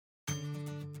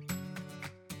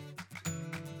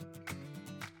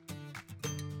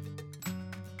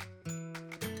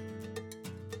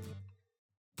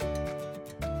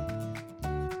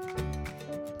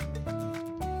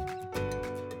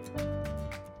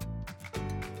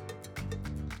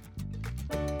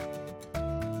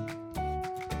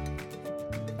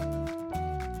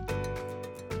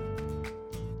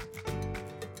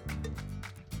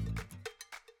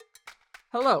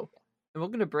Hello, and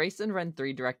welcome to Bryce and Ren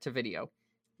 3 Direct to Video.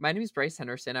 My name is Bryce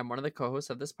Henderson. I'm one of the co hosts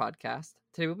of this podcast.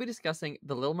 Today we'll be discussing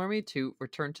The Little Mermaid 2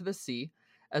 Return to the Sea,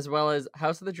 as well as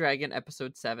House of the Dragon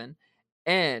Episode 7,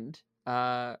 and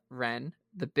Ren,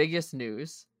 the biggest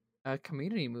news, a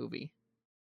community movie.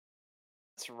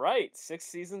 That's right. 6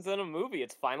 seasons in a movie.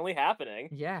 It's finally happening.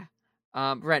 Yeah.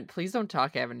 Ren, please don't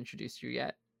talk. I haven't introduced you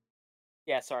yet.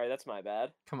 Yeah, sorry, that's my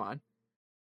bad. Come on.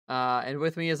 And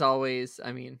with me, as always,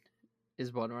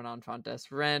 is one Renan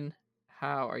Fontes. Ren,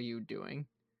 how are you doing?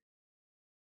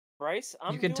 Bryce, You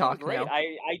I'm can doing talk great. now.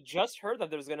 I just heard that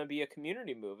there's going to be a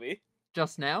community movie.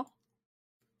 Just now?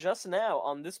 Just now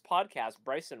on this podcast,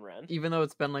 Bryce and Ren. Even though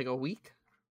it's been like a week?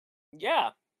 Yeah.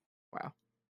 Wow.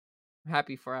 I'm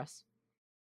happy for us.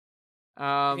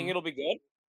 You think it'll be good?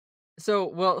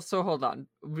 So hold on.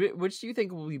 Which do you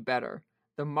think will be better?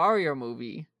 The Mario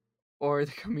movie or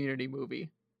the community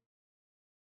movie?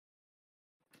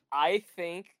 I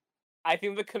think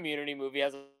the community movie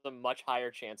has a much higher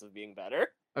chance of being better.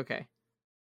 Okay.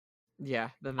 Yeah,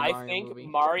 than the I Mario think movie.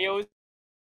 Mario's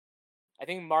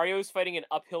fighting an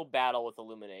uphill battle with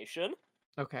Illumination.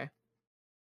 Okay.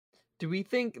 Do we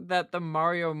think that the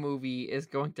Mario movie is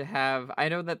going to have I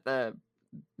know that the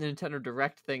Nintendo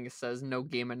Direct thing says no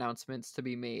game announcements to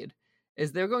be made.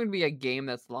 Is there going to be a game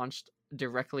that's launched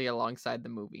directly alongside the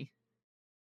movie?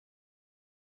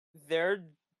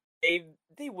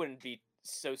 They wouldn't be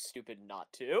so stupid not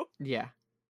to. Yeah.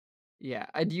 Yeah.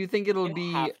 Do you think it'll They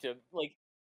be have to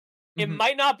It Mhm.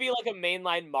 might not be like a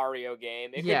mainline Mario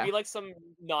game. It could Yeah. be like some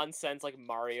nonsense like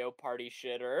Mario Party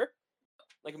shitter.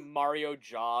 Like Mario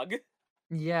Jog.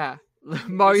 Yeah. This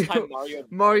time Mario Mario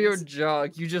Mario runs.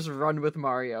 jog. You just run with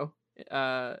Mario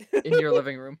in your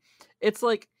living room. It's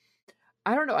like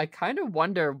I don't know, I kind of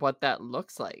wonder what that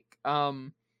looks like.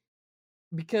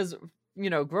 Because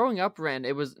growing up, Ren,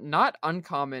 it was not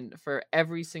uncommon for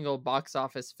every single box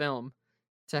office film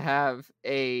to have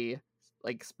a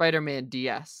like Spider-Man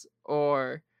DS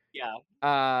or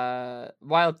Yeah.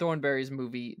 Wild Thornberry's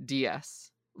movie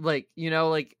DS. Like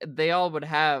they all would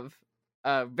have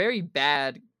a very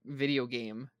bad video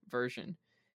game version.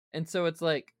 And so it's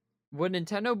like, would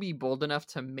Nintendo be bold enough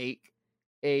to make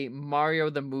a Mario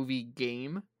the movie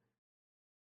game?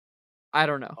 I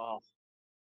don't know. Oh.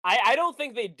 I don't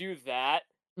think they do that,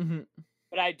 Hmm.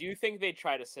 but I do think they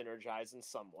try to synergize in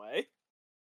some way.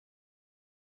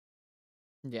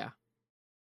 Yeah.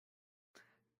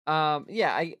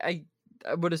 Yeah, I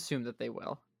would assume that they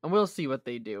will. And we'll see what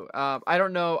they do. I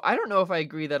don't know. I don't know if I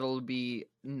agree that it'll be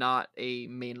not a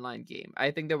mainline game.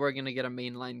 I think that we're gonna get a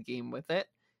mainline game with it.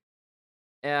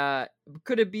 Uh,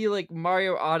 could it be like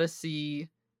Mario Odyssey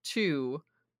 2,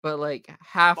 but like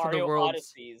half of the Mario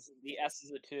world's Odysseys, the S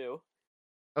is a 2.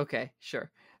 okay,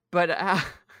 sure. But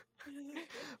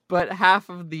but half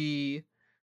of the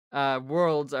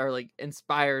worlds are like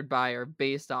inspired by or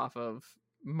based off of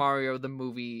Mario the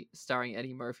movie starring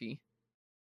Eddie Murphy.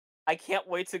 I can't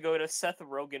wait to go to Seth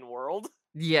Rogen world.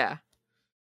 Yeah.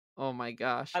 Oh my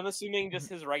gosh. I'm assuming just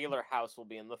his regular house will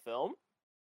be in the film.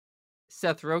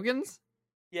 Seth Rogen's?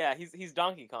 Yeah, he's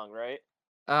Donkey Kong, right?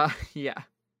 Yeah.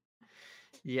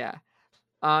 Yeah.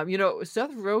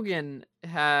 Seth Rogen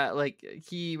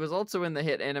he was also in the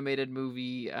hit animated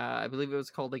movie, I believe it was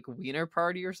called like Wiener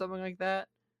Party or something like that.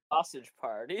 Sausage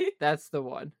Party. That's the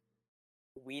one.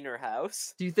 Wiener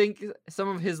House. Do you think some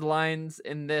of his lines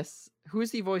in this who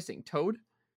is he voicing? Toad?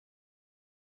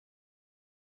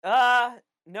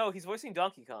 No, he's voicing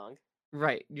Donkey Kong.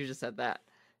 Right, you just said that.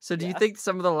 So do you Yeah. think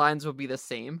some of the lines will be the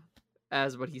same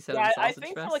as what he said in Yeah, I Sausage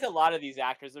think for Fest? like a lot of these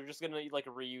actors, they're just gonna like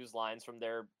reuse lines from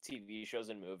their TV shows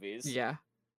and movies. Yeah.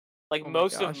 Like Oh my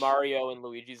most of gosh. Mario and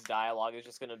Luigi's dialogue is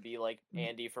just gonna be like Mm,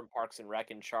 Andy from Parks and Rec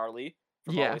and Charlie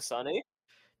from yeah. Always Sunny.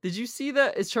 Did you see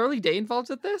that? Is Charlie Day involved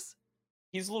with this?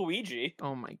 He's Luigi.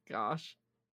 Oh my gosh.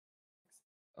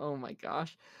 Oh my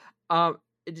gosh. Um,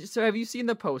 so have you seen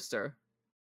the poster?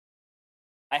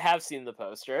 I have seen the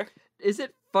poster. Is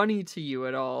it funny to you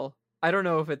at all? I don't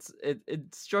know if it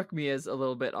struck me as a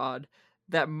little bit odd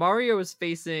that Mario is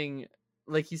facing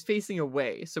like he's facing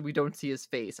away so we don't see his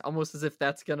face, almost as if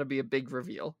that's gonna be a big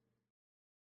reveal.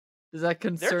 Does that They're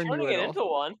concern you turning at it all? into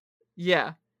one.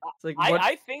 Yeah. It's like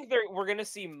I think we're gonna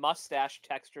see mustache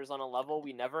textures on a level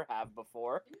we never have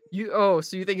before.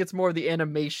 so you think it's more the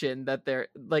animation that they're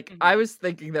like I Mhm. was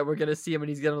thinking that we're gonna see him and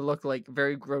he's gonna look like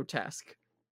very grotesque.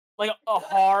 Like a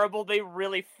horrible. They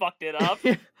really fucked it up.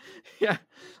 Yeah,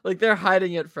 like they're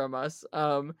hiding it from us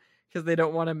because they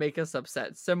don't want to make us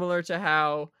upset, similar to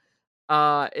how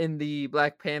in the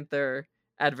Black Panther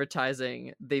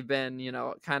advertising they've been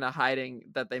kind of hiding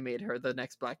that they made her the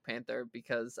next Black Panther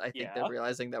because I think they're Yeah.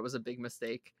 realizing that was a big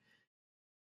mistake.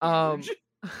 Um, Huge.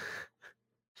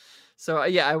 so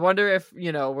yeah, I wonder if,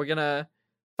 we're gonna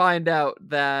find out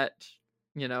that,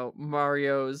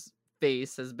 Mario's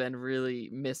face has been really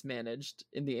mismanaged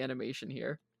in the animation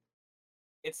here.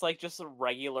 It's like just a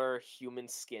regular human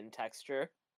skin texture.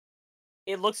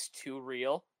 It looks too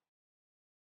real.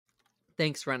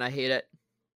 Thanks, Ren. I hate it.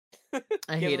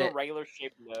 I Give hate him a it. regular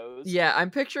shaped nose. Yeah, I'm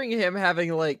picturing him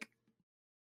having like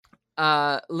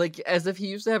as if he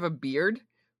used to have a beard,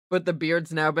 but the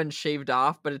beard's now been shaved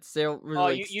off, but it's still really Oh,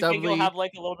 like you think he'll stubbly, have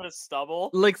like a little bit of stubble?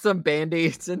 like some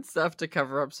band-aids and stuff to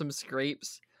cover up some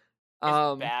scrapes. His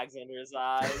Um bags under his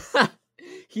eyes.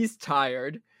 he's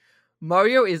tired.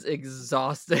 Mario is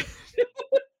exhausted.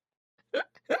 I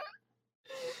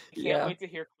can't Yeah. wait to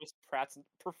hear Chris Pratt's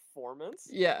performance.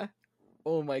 Yeah.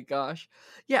 Oh my gosh.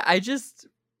 Yeah, I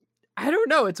don't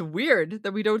know. It's weird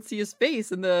that we don't see his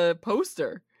face in the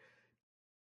poster.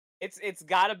 It's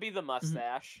gotta be the Mhm.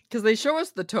 mustache. Because they show us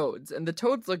the toads, and the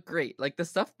toads look great. Like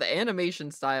the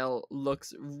animation style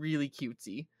looks really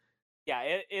cutesy. Yeah,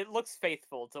 it looks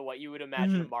faithful to what you would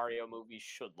imagine a Mhm. Mario movie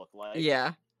should look like.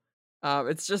 Yeah.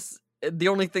 It's just the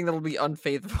only thing that'll be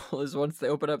unfaithful is once they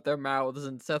open up their mouths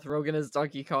and Seth Rogen as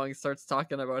Donkey Kong starts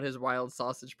talking about his wild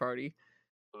sausage party.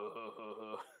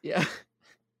 Yeah.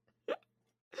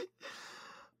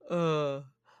 uh.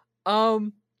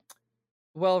 Um.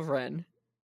 Well, Ren.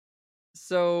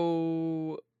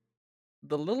 So,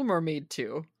 The Little Mermaid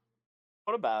 2.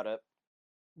 What about it?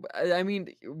 I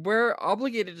mean, we're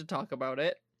obligated to talk about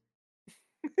it.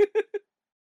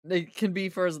 It can be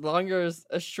for as long or as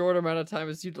a short amount of time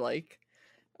as you'd like.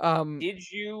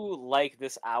 Did you like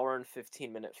this hour and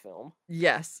 15-minute film?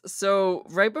 Yes. So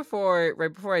right before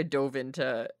I dove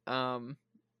into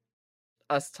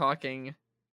us talking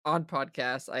on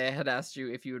podcast, I had asked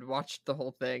you if you had watched the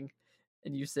whole thing,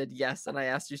 and you said yes. And I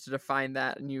asked you to define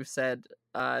that, and you said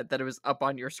that it was up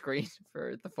on your screen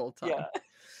for the full time. Yeah.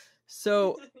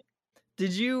 So,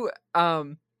 did you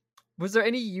was there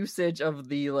any usage of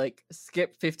the like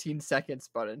skip 15 seconds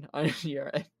button on your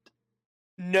end?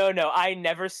 No, I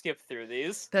never skip through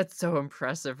these. That's so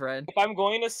impressive, Ren. If I'm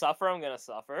going to suffer, I'm gonna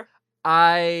suffer.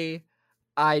 I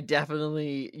I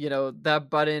definitely, that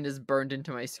button is burned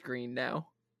into my screen now.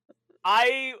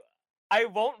 I I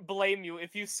won't blame you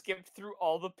if you skipped through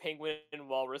all the penguin and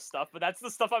walrus stuff, but that's the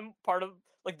stuff I'm part of,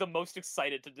 like, the most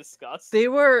excited to discuss They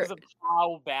were because of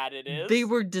how bad it they is.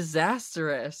 were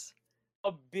disastrous.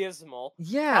 Abysmal.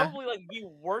 Yeah. Probably like the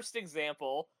worst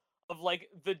example of like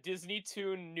the Disney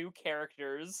Toon new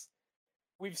characters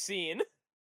we've seen.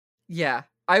 Yeah.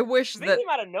 I wish 'Cause they that came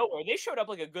out of nowhere. They showed up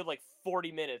like a good like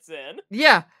 40 minutes in.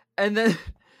 yeah, and then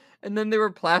and then they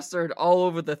were plastered all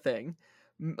over the thing.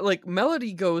 Like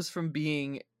Melody goes from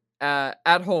being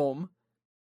at home,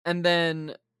 and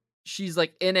then she's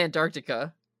like in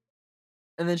Antarctica,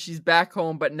 and then she's back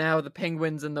home, but now the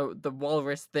penguins and the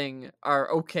walrus thing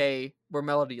are okay where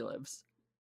Melody lives.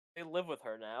 They live with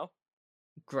her now.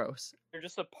 Gross. They're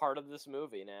just a part of this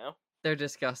movie now. They're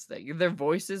disgusting. Their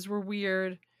voices were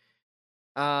weird.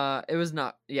 It was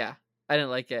not. Yeah, I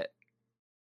didn't like it.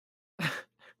 I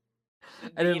You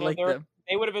didn't know, like them.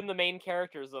 they would have been the main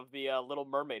characters of the Little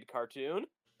Mermaid cartoon.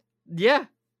 Yeah,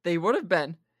 they would have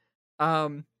been.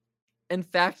 Um, in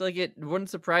fact, like it wouldn't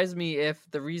surprise me if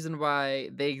the reason why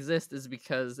they exist is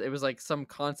because it was like some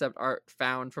concept art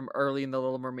found from early in the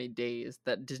Little Mermaid days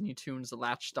that Disney Toons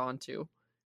latched onto.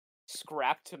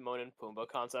 Scrap Timon and Pumbaa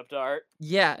concept art.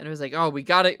 Yeah, and it was like, oh, we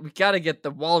gotta get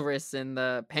the walrus and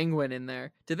the penguin in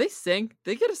there. Did they sing? Did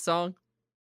they get a song?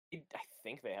 I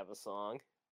think they have a song.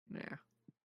 Yeah.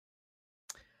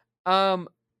 Um.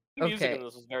 The music Okay. in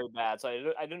this was very bad, so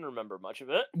I didn't remember much of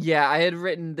it. Yeah, I had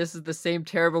written this is the same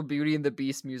terrible Beauty and the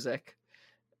Beast music.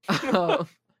 Um,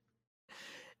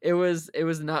 it was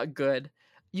not good.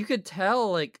 You could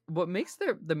tell like what makes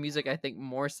the music I think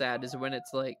more sad is when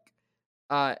it's like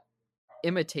uh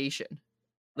imitation.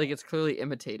 Like it's clearly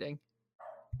imitating.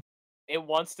 It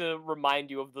wants to remind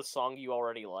you of the song you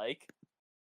already like.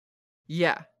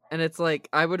 Yeah. And it's like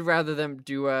I would rather them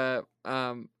do a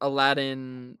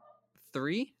Aladdin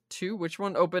 3, 2, which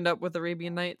one opened up with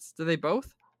Arabian Nights? Do they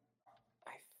both?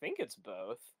 I think it's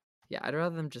both. Yeah, I'd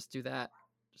rather them just do that.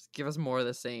 Just give us more of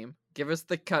the same. Give us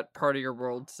the cut part of your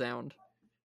world sound.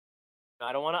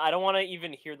 I don't wanna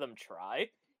even hear them try.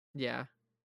 Yeah.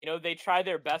 You know, they try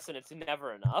their best and it's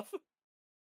never enough.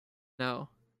 No.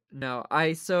 No.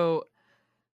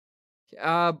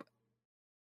 Uh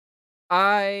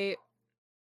I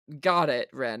got it,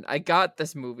 Ren. I got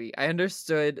this movie. I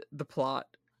understood the plot.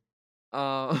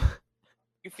 Uh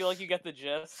You feel like you get the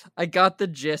gist? I got the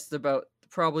gist about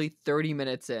probably 30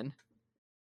 minutes in.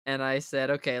 and I said,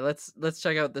 okay, let's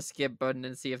check out the skip button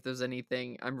and see if there's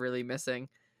anything I'm really missing.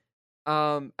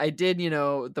 I did,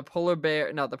 the polar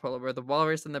bear, not the polar bear, the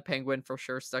walrus and the penguin for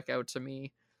sure stuck out to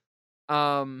me.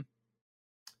 Um,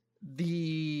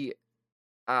 the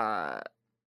uh,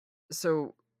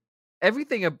 so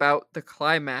everything about the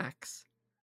climax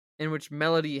in which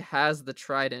Melody has the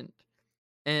trident,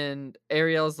 and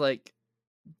Ariel's like,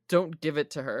 "Don't give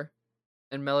it to her,"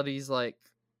 and Melody's like,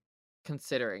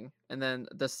 considering, and then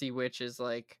the sea witch is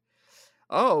like,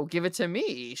 "Oh, give it to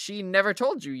me. She never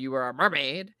told you you were a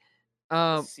mermaid." The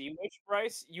Um, Sea Witch,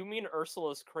 Bryce? You mean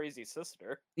Ursula's crazy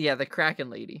sister, yeah, the Kraken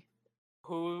lady.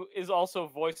 who is also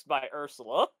voiced by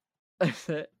Ursula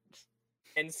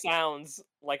and sounds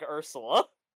like Ursula.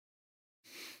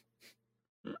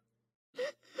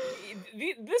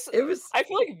 This It was I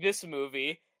feel like this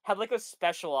movie had like a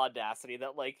special audacity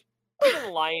that like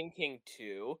even Lion King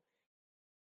 2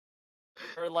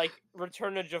 or like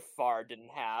Return of Jafar didn't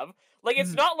have. Like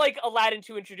it's Mhm. not like Aladdin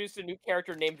 2 introduced a new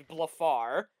character named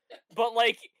Blafar, but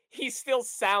like he still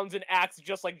sounds and acts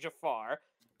just like Jafar.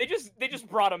 They just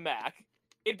brought him back.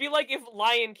 It'd be like if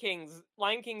Lion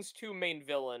King's 2 main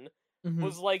villain Mhm.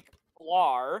 was like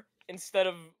Blar instead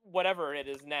of whatever it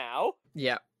is now.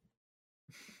 Yeah.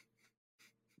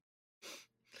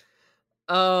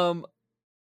 Um.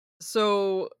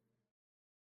 So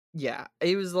yeah,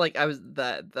 it was like I was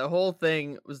the whole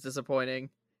thing was disappointing.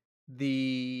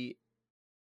 The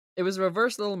It was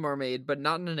reverse Little Mermaid, but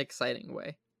not in an exciting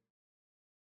way.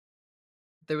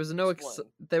 Explain.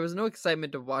 There was no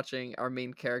excitement to watching our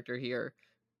main character here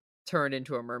turn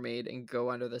into a mermaid and go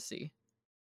under the sea.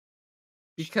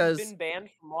 She's Because been banned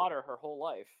from water her whole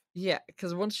life. yeah,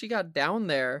 because once she got down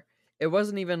there, it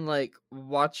wasn't even like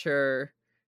watch her.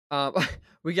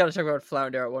 We got to talk about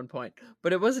Flounder at one point,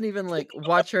 but it wasn't even like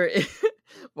watch her,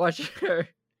 watch her,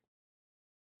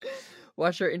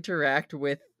 watch her interact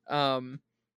with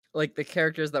like the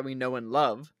characters that we know and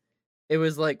love. It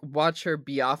was like watch her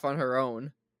be off on her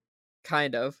own,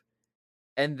 kind of,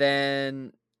 and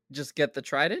then just get the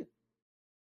trident.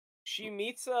 She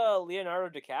meets Leonardo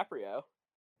DiCaprio,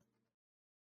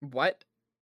 What?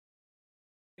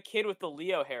 the kid with the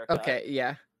Leo haircut. Okay,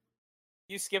 yeah.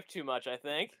 You skipped too much, I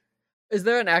think. Is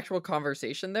there an actual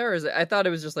conversation there? Or is it? I thought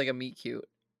it was just like a meet cute.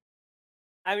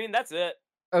 I mean, that's it.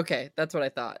 Okay, that's what I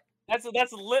thought. That's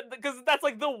lit because that's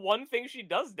like the one thing she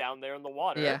does down there in the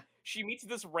water. Yeah, She meets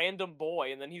this random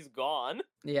boy and then he's gone.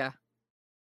 yeah.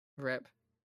 Rip.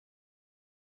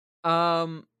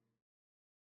 Um.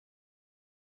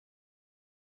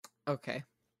 Okay.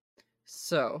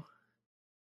 So,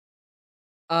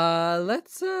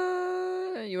 let's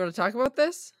you want to talk about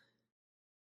this?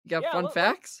 You got Yeah, fun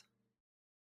facts?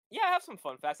 yeah, I have some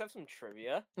fun facts. I have some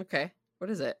trivia. Okay. What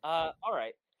is it? All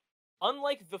right.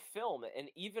 Unlike the film and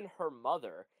even her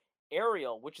mother,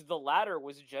 Ariel, which the latter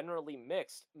was generally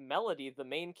mixed, Melody, the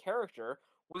main character,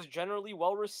 was generally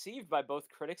well received by both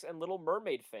critics and Little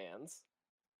Mermaid fans.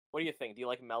 What do you think? Do you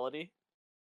like Melody?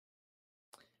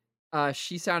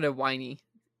 She sounded whiny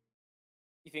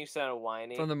You think she sounded from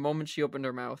whiny? the moment she opened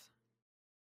her mouth.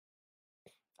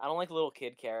 I don't like little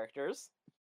kid characters.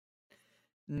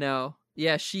 No.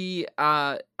 Yeah, she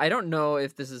I don't know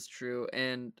if this is true,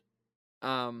 and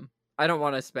I don't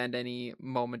want to spend any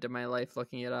moment in my life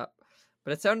looking it up.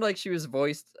 But it sounded like she was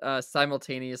voiced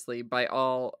simultaneously by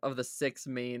all of the 6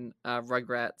 main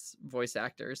Rugrats voice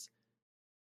actors.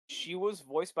 She was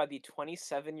voiced by the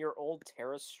 27-year-old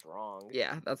Tara Strong.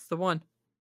 Yeah, that's the one.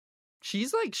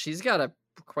 She's got a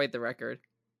quite the record.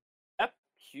 Yep,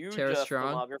 huge Tara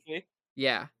Strong. filmography.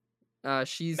 Yeah.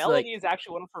 She's like Melody is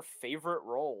actually one of her favorite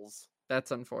roles.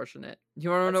 that's unfortunate. You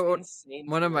want to That's know what insane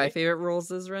one to of my me. favorite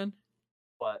rolls is, Ren?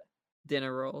 What?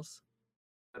 Dinner rolls.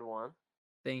 Good one.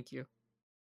 Thank you.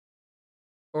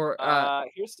 Or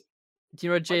Here's do you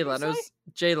know what what did you say?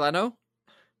 Jay Leno?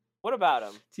 What about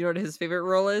him? Do you know what his favorite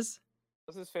roll is?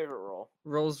 What's his favorite role?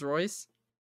 Rolls Royce.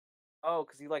 Oh,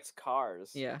 because he likes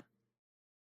cars. Yeah.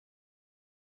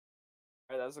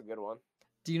 Alright, that's a good one.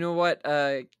 Do you know what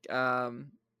a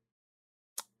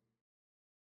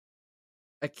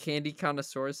candy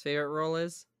connoisseur's favorite roll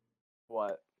is?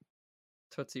 What?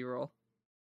 Tootsie Roll.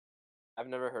 I've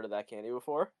never heard of that candy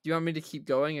before. Do you want me to keep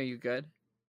going? Are you good?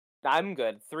 I'm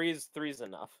good. Three's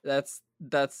enough. That's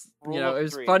Rule of it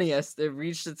was threes. funniest. It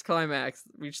reached its climax.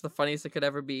 Reached the funniest it could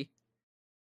ever be.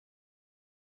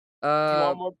 Do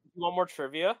you want more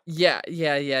trivia? Yeah.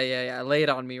 Lay it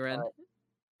on me, Ren.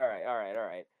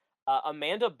 Alright.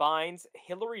 Amanda Bynes,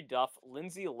 Hilary Duff,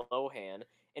 Lindsay Lohan,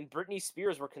 and Britney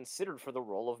Spears were considered for the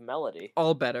role of Melody.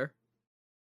 All better.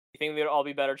 You think they'd all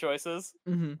be better choices?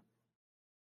 Mm-hmm.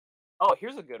 Oh,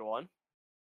 here's a good one.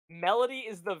 Melody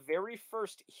is the very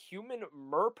first human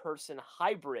merperson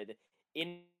hybrid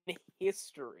in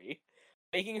history,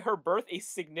 making her birth a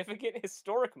significant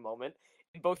historic moment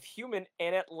in both human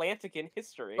and Atlantecan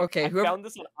history. Okay, I whoever found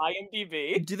this on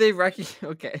IMDb. do they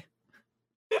okay.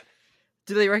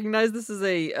 Do they recognize this is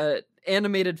a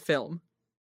animated film?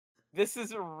 This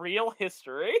is real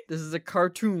history. This is a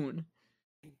cartoon.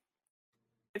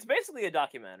 It's basically a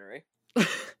documentary.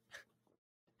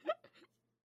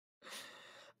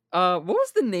 What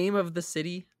was the name of the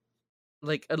city?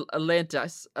 Like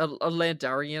Atlantis,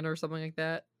 Atlantarian or something like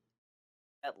that.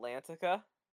 Atlantica?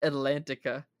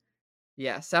 Atlantica.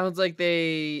 Yeah, sounds like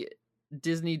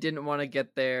Disney didn't want to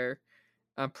get their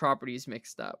properties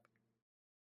mixed up.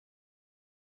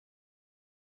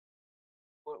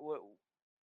 What?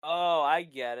 Oh, I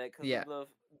get it, because Yeah. of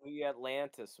the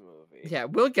Atlantis movie. Yeah,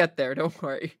 we'll get there. Don't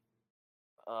worry.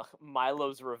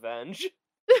 Milo's Revenge.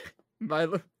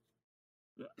 Milo.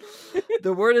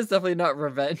 The word is definitely not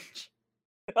revenge.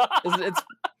 It's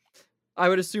I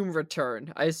would assume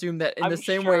return. I assume that in the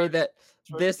same way that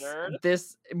this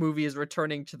movie is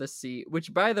returning to the sea,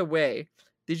 which, by the way,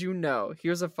 did you know?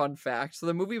 Here's a fun fact. So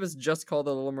the movie was just called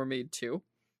The Little Mermaid 2.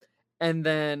 And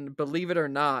then, believe it or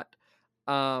not,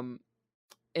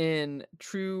 in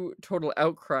true total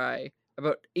outcry,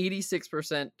 about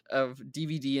 86% of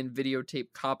DVD and videotape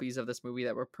copies of this movie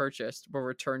that were purchased were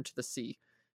returned to the sea,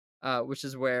 which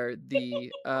is where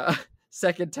the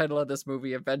second title of this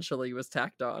movie eventually was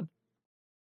tacked on.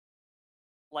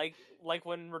 Like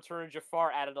when Return of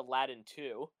Jafar added Aladdin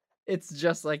 2. It's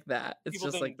just like that. It's People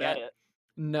just didn't like that. get it.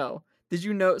 No. Did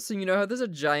you know? So you know how there's a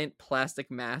giant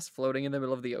plastic mass floating in the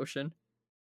middle of the ocean?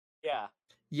 Yeah.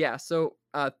 Yeah. So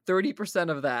 30%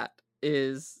 of that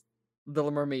is The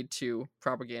Little Mermaid 2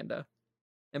 propaganda,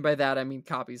 and by that I mean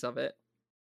copies of it.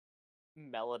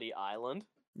 Melody Island.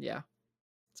 Yeah,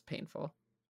 it's painful.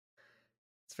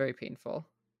 It's very painful.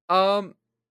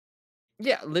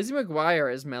 Yeah, Lizzie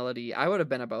McGuire as Melody. I would have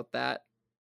been about that.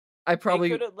 I probably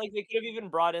they could have even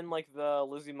brought in like the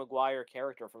Lizzie McGuire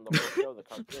character from the first show, the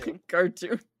cartoon.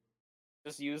 Cartoon.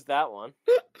 Just use that one.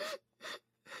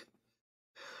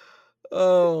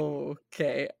 Oh,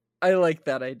 okay. I like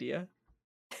that idea.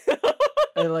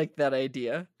 I like that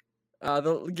idea.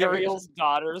 Ariel's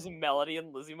daughters, Melody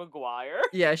and Lizzie McGuire.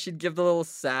 Yeah, she'd give the little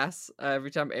sass every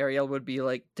time Ariel would be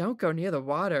like, "Don't go near the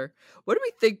water." What do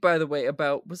we think, by the way,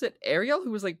 about was it Ariel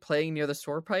who was like playing near the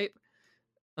sewer pipe?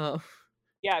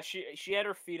 Yeah, she had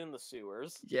her feet in the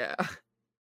sewers. Yeah,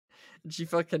 she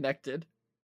felt connected.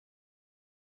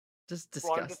 Just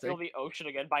disgusting. Wanted to feel the ocean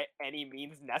again by any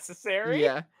means necessary.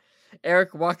 Yeah,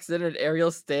 Eric walks in and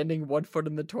Ariel's standing 1 foot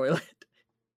in the toilet.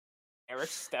 Eric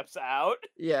steps out.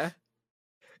 Yeah.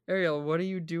 Ariel, what are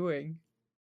you doing?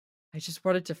 I just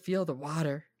wanted to feel the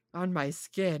water on my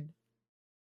skin.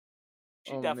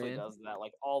 She definitely does that,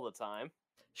 like, all the time.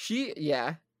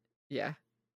 Yeah.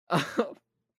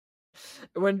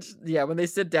 When they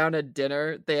sit down at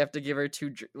dinner, they have to give her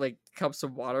 2 like cups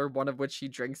of water, one of which she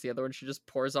drinks, the other one she just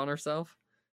pours on herself.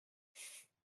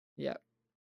 Yeah.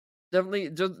 Definitely,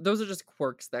 those are just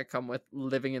quirks that come with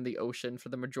living in the ocean for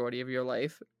the majority of your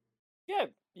life. Yeah,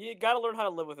 you gotta learn how to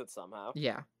live with it somehow.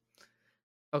 Yeah.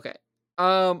 Okay.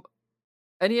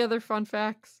 Any other fun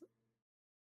facts?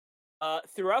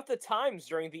 Throughout the times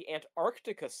during the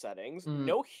Antarctica settings,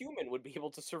 no human would be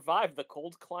able to survive the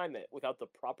cold climate without the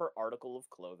proper article of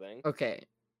clothing. Okay.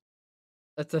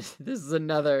 This is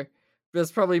another.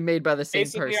 That's probably made by the same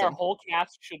person. Basically, our whole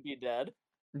cast should be dead.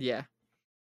 Yeah.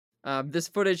 This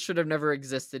footage should have never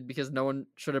existed because no one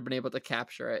should have been able to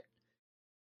capture it.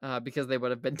 Because they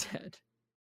would have been dead.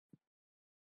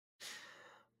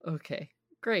 Okay,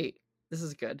 great. This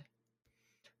is good.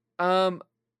 Red,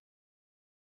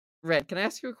 can I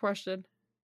ask you a question?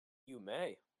 You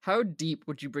may. How deep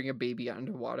would you bring a baby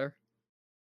underwater?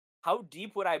 How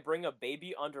deep would I bring a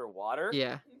baby underwater?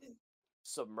 Yeah.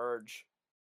 Submerge.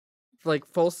 Like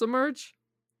full submerge?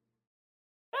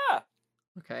 Yeah.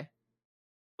 Okay.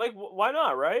 Like, why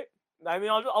not, right? I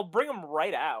mean, I'll bring them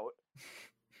right out.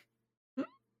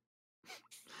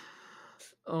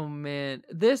 Oh man,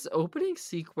 this opening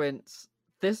sequence.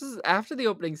 This is after the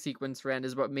opening sequence, Ren,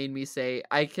 is what made me say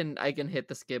I can hit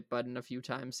the skip button a few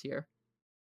times here.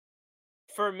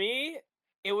 For me,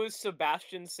 it was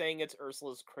Sebastian saying it's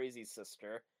Ursula's crazy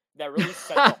sister that really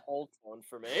set the whole tone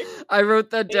for me. I wrote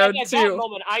that down at too. At that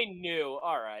moment, I knew.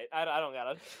 All right, I don't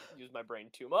gotta use my brain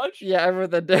too much. Yeah, I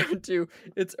wrote that down too.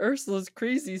 It's Ursula's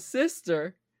crazy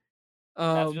sister.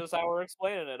 That's just how we're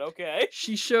explaining it. Okay.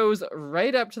 She shows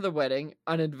right up to the wedding,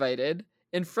 uninvited,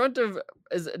 in front of.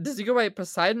 Does he go by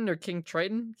Poseidon or King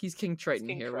Triton? He's King Triton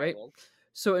here, right?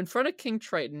 So in front of King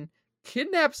Triton,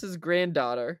 kidnaps his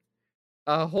granddaughter,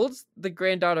 holds the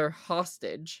granddaughter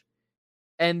hostage,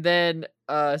 and then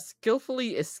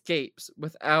skillfully escapes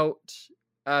without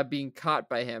being caught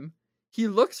by him. He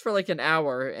looks for like an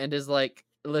hour and is like,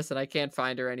 "Listen, I can't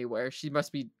find her anywhere. She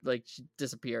must be like she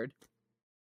disappeared."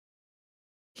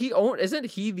 Isn't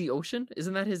he the ocean?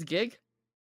 Isn't that his gig?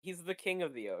 He's the king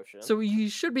of the ocean. So he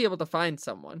should be able to find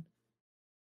someone.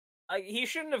 He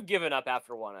shouldn't have given up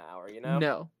after 1 hour, you know?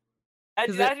 No, That,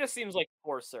 'cause that just seems like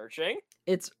poor searching.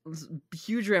 it's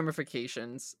huge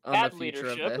ramifications on Bad the future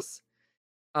of leadership. this.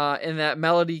 And that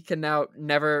Melody can now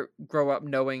never grow up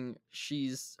knowing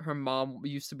her mom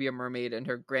used to be a mermaid and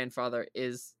her grandfather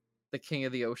is the king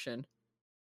of the ocean.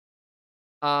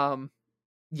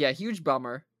 Yeah, huge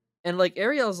bummer. And like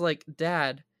Ariel's like,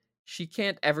 "Dad, she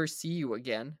can't ever see you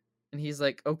again." And he's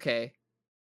like, "Okay,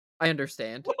 I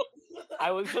understand."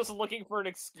 I was just looking for an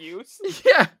excuse.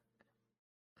 Yeah.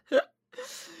 The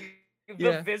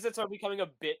Yeah. visits are becoming a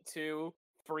bit too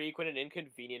frequent and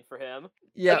inconvenient for him.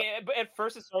 Yeah. But at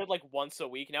first it started like once a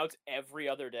week. Now it's every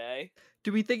other day.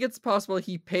 Do we think it's possible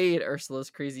he paid Ursula's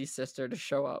crazy sister to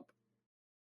show up?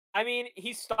 I mean,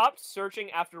 he stopped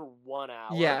searching after 1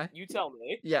 hour. Yeah. You tell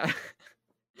me. Yeah.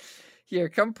 Here,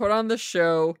 come put on the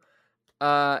show.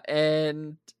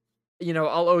 And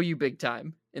I'll owe you big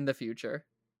time in the future.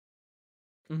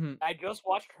 Mm-hmm. I just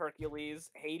watched Hercules.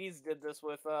 Hades did this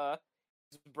with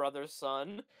his brother's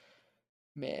son.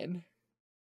 Man.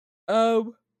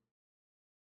 Also,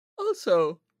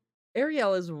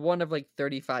 Ariel is one of like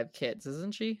 35 kids,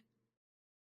 isn't she?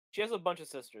 She has a bunch of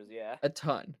sisters, yeah. A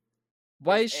ton.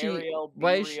 Why is she? Ariel,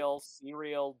 B-Real,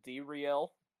 C-Real,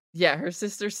 D-Real. Yeah, her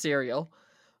sister Cereal.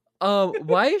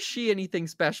 Why is she anything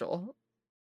special?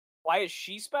 Why is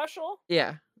she special?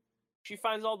 Yeah. She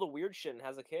finds all the weird shit and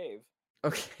has a cave.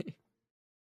 Okay.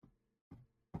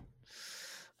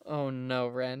 Oh no,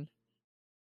 Ren.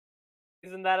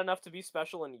 Isn't that enough to be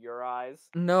special in your eyes?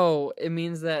 No, it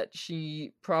means that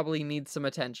she probably needs some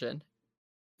attention.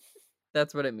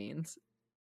 That's what it means.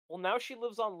 Well, now she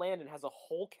lives on land and has a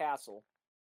whole castle.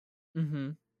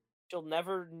 Mm-hmm. She'll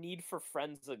never need for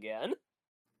friends again.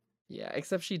 Yeah,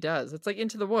 except she does. It's like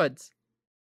Into the Woods.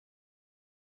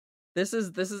 This is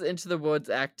Into the Woods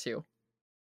Act 2.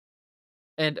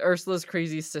 And Ursula's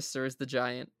crazy sister is the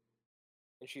giant.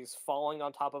 And she's falling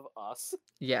on top of us.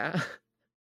 Yeah.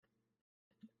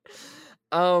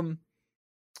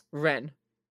 Ren.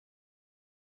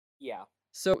 Yeah.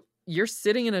 So you're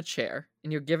sitting in a chair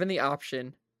and you're given the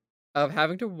option of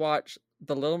having to watch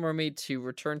The Little Mermaid 2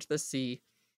 Return to the Sea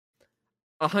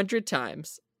 100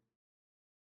 times.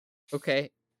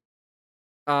 Okay.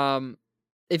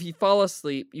 If you fall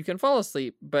asleep, you can fall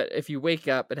asleep, but if you wake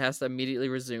up, it has to immediately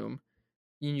resume.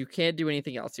 And you can't do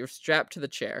anything else. You're strapped to the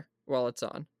chair while it's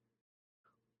on.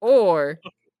 Or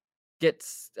get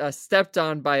stepped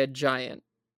on by a giant.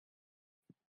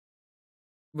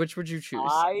 Which would you choose?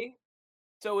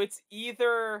 So it's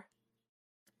either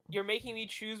you're making me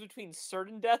choose between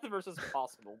certain death versus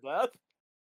possible death.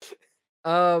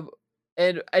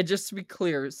 And just to be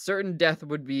clear, certain death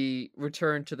would be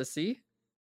returned to the sea.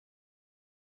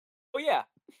 Oh yeah.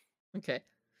 Okay.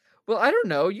 Well, I don't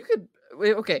know. You could.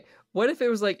 Okay. What if it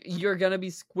was like you're gonna be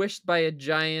squished by a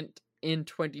giant in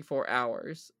 24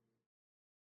 hours?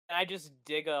 And I just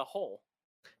dig a hole.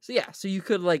 So yeah, so you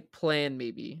could like plan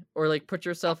maybe, or like put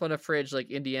yourself on a fridge like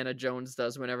Indiana Jones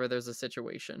does whenever there's a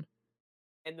situation.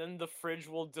 And then the fridge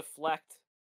will deflect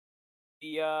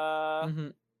the Mm-hmm.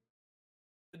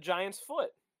 the giant's foot.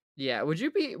 Yeah.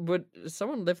 Would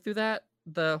someone live through that?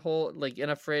 The whole like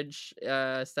in a fridge,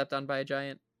 stepped on by a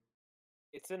giant.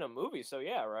 It's in a movie, so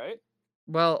yeah, right?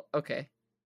 Well, okay.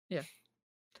 Yeah.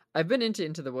 I've been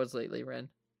into the Woods lately, Ren.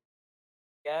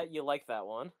 Yeah, you like that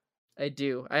one. I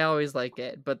do. I always like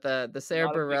it. But the Sarah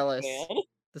Not a big Bareilles fan.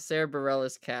 the Sarah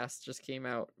Bareilles cast just came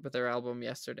out with their album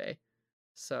yesterday.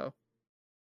 So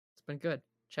it's been good.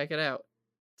 Check it out.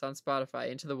 It's on Spotify.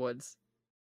 Into the Woods.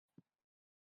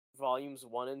 Volumes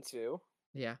 1 and 2.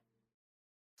 Yeah.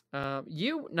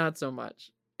 You not so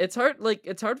much. It's hard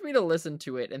for me to listen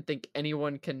to it and think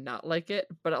anyone can not like it,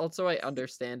 but also I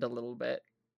understand a little bit.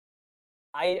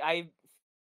 I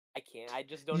can't. I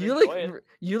just don't You enjoy like it.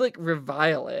 you like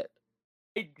revile it.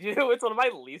 I do. It's one of my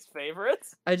least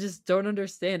favorites. I just don't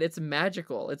understand. It's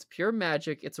magical. It's pure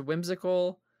magic. It's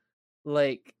whimsical.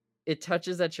 Like it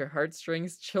touches at your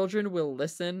heartstrings. Children will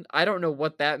listen. I don't know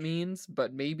what that means,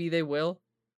 but maybe they will.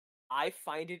 I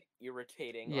find it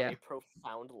irritating Yeah. on a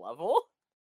profound level.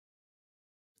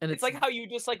 And It's like how you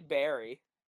dislike Barry.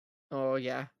 Oh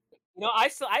yeah. You know, I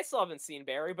still haven't seen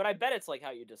Barry, but I bet it's like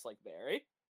how you dislike Barry.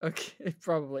 Okay, it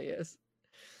probably is.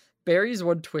 Barry's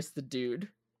one twisted dude.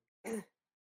 Some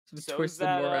So's twisted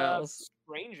that morals.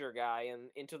 stranger guy in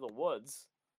Into the Woods.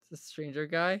 The stranger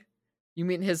guy? You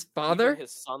mean his Leaving father?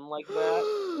 his son like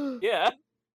that. Yeah.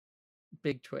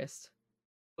 Big twist.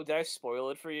 Oh, did I spoil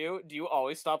it for you? Do you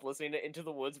always stop listening to Into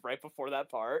the Woods right before that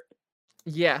part?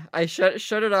 Yeah, I shut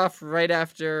it off right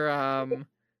after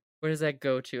where does that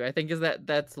go to? I think is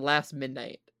that's last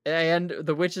midnight. And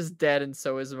the witch is dead and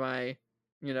so is my,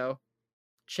 you know,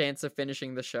 chance of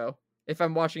finishing the show. If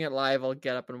I'm watching it live, I'll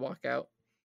get up and walk out.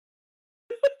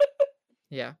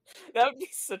 Yeah. That would be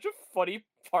such a funny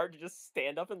part to just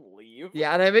stand up and leave.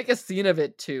 Yeah, and I make a scene of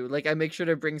it too. Like I make sure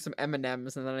to bring some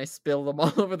M&Ms and then I spill them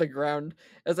all over the ground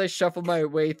as I shuffle my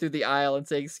way through the aisle and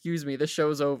say, "Excuse me, the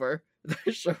show's over.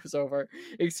 The show's over.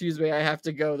 Excuse me, I have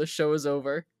to go. The show is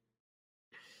over."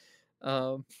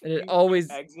 And it You always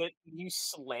exit, you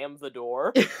slam the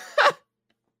door.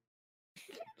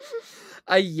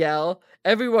 I yell,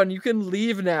 "Everyone, you can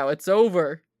leave now. It's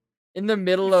over." In the You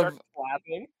middle start of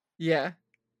clapping. yeah,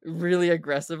 really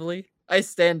aggressively. I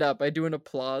stand up. I do an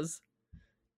applause.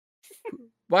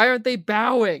 Why aren't they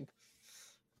bowing?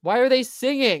 Why are they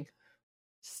singing?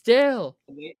 Still.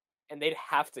 And they'd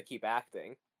have to keep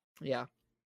acting. Yeah.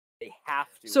 They have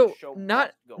to. So The show not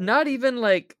must go not on. even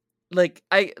like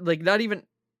I like not even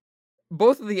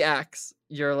both of the acts.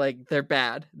 You're like they're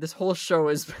bad. This whole show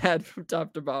is bad from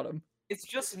top to bottom. It's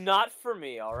just not for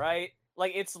me, alright?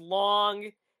 Like, it's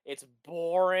long, it's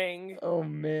boring, Oh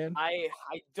man. I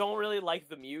don't really like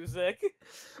the music.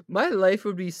 My life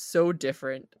would be so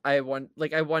different. I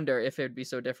wonder if it would be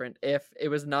so different if it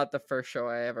was not the first show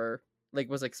I ever like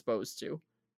was exposed to.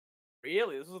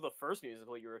 Really? This was the first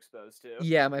musical you were exposed to?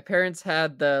 Yeah, my parents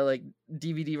had the like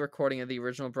DVD recording of the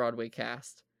original Broadway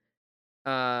cast.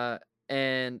 Uh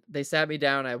and they sat me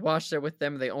down, I watched it with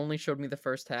them. They only showed me the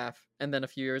first half, and then a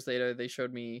few years later they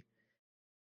showed me,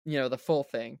 the full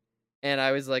thing. And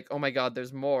I was like, "Oh my god,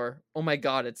 there's more. Oh my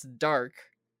god, it's dark.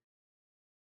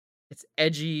 It's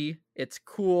edgy, it's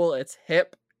cool, it's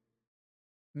hip,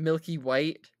 milky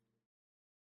white."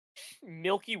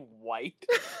 Milky White?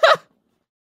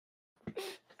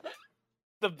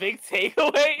 The big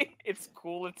takeaway? It's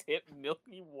cool, it's hip,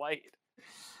 Milky White.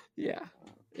 Yeah.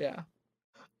 Yeah.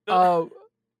 The Oh,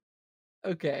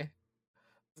 okay.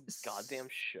 goddamn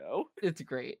show? It's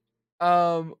great.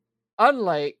 Um,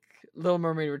 Unlike Little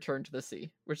Mermaid Return to the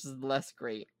Sea, which is less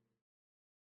great.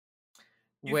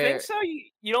 You think Where so?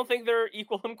 You don't think they're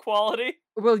equal in quality?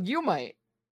 well, you might.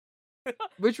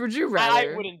 Which would you I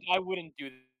rather? wouldn't do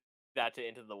that to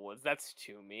Into the Woods. That's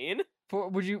too mean.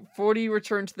 Would you 40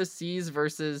 Return to the Seas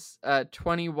versus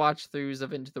 20 watch throughs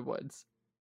of Into the Woods?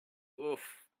 Oof.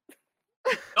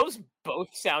 Those both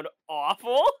sound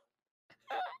awful.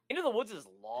 Into the Woods is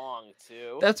long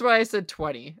too. That's why I said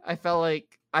 20. I felt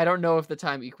like I don't know if the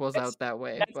time equals That's- out that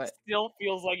way, That but still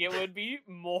feels like it would be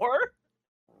more.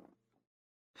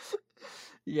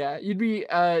 yeah, you'd be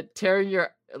tearing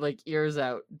your like ears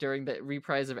out during the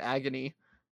reprise of Agony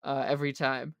every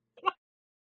time.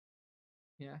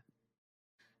 Yeah.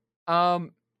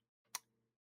 Um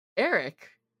Eric.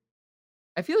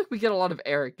 I feel like we get a lot of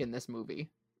Eric in this movie.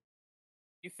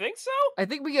 You think so? I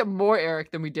think we get more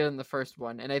Eric than we did in the first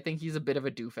one, and I think he's a bit of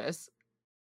a doofus.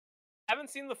 I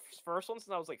haven't seen the first one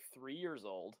since I was like 3 years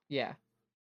old. Yeah.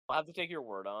 I'll have to take your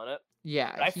word on it.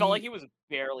 Yeah. But I felt like he was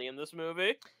barely in this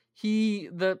movie.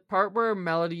 The part where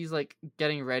Melody's like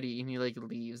getting ready and he like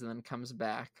leaves and then comes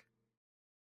back.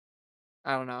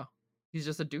 I don't know. He's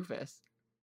just a doofus.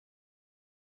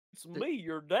 It's me,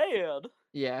 your dad.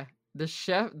 Yeah. This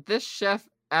chef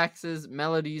axes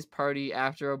Melody's party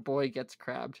after a boy gets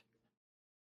crabbed.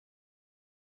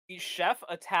 The chef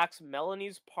attacks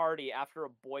Melanie's party after a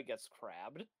boy gets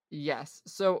crabbed. Yes.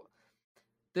 So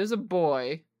there's a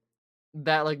boy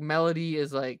that like Melody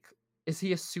is like, is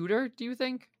he a suitor, do you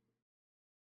think?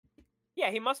 Yeah,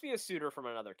 he must be a suitor from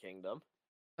another kingdom.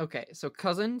 Okay, so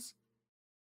cousins?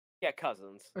 Yeah,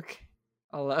 cousins. Okay.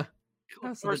 I'll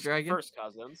House of the Dragon. First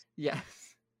cousins. Yes.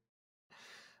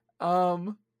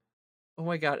 Oh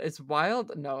my god, it's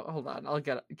wild. No, hold on. I'll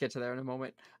get to there in a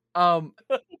moment.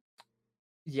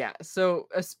 Yeah, so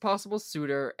as possible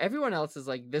suitor, everyone else is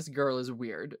like, this girl is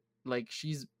weird. Like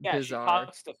she's Yeah, bizarre. she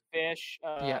talks to fish.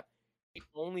 Yeah. She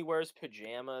only wears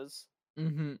pajamas.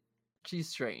 Mm-hmm. She's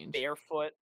strange.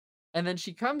 Barefoot. And then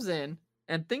she comes in,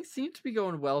 and things seem to be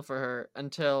going well for her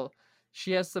until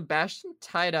she has Sebastian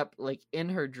tied up like in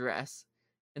her dress,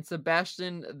 and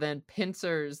Sebastian then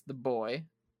pincers the boy,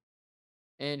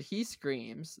 and he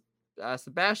screams.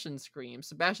 Sebastian screams.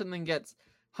 Sebastian then gets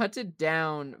hunted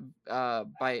down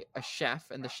by a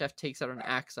chef, and the chef takes out an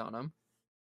axe on him.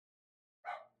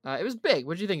 It was big.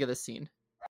 What do you think of this scene?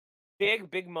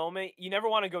 Big moment. You never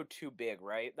want to go too big,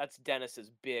 right? That's Dennis's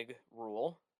big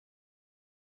rule.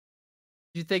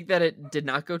 Do you think that it did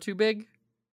not go too big?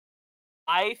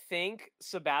 I think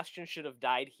Sebastian should have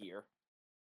died here.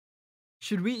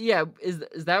 Should we? Yeah, is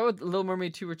that what Little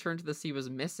Mermaid 2: Return to the Sea was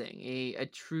missing? A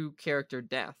true character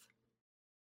death.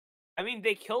 I mean,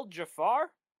 they killed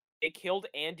Jafar. They killed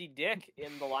Andy Dick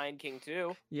in The Lion King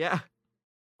 2. Yeah.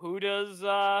 Who does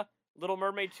Little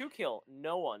Mermaid 2 kill?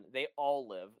 No one. They all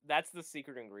live. That's the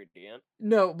secret ingredient.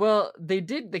 No, well, they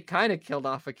did. They kind of killed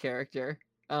off a character.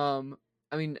 I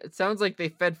mean, it sounds like they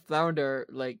fed Flounder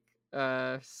like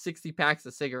 60 packs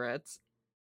of cigarettes.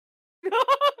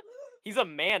 He's a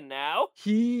man now.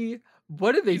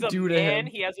 What did they He's a do to man.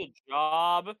 him? He has a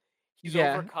job. He's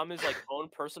Yeah. overcome his like own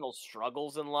personal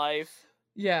struggles in life.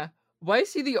 Yeah. Why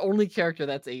is he the only character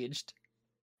that's aged?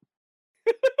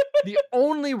 The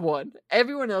only one.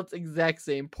 Everyone else exact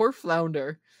same. Poor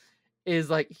Flounder is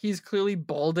like, he's clearly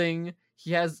balding.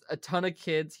 He has a ton of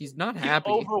kids. He's not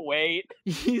happy. He's overweight.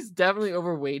 He's definitely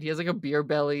overweight. He has like a beer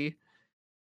belly.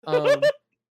 I don't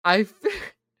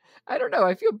know.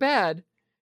 I feel bad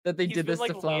that they did been, this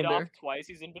like, to laid off Flounder. twice.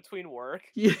 He's in between work.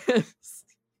 Yes.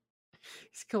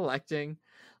 He's collecting.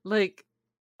 Like,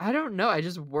 I don't know. I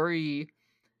just worry.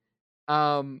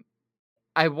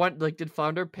 I want, like, did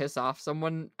Flounder piss off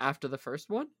someone after the first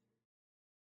one?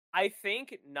 I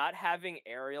think not having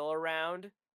Ariel around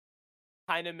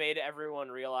kind of made everyone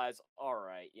realize, all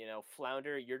right,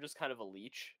 Flounder, you're just kind of a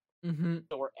leech. Mm-hmm.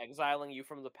 So we're exiling you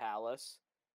from the palace.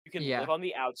 You can Yeah. live on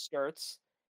the outskirts.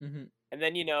 Mm-hmm. And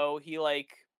then, he,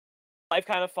 like, life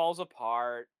kind of falls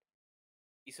apart.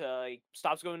 He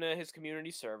stops going to his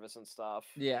community service and stuff.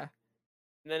 Yeah.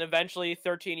 And then eventually,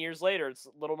 13 years later, it's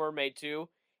Little Mermaid 2.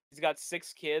 He's got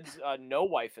 6 kids, no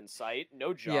wife in sight,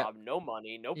 no job, no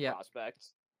money, no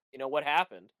prospects. What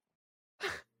happened?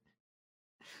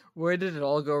 Where did it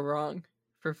all go wrong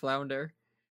for Flounder?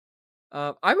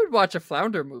 I would watch a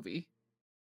Flounder movie.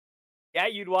 Yeah,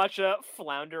 you'd watch a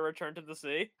Flounder Return to the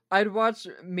Sea? I'd watch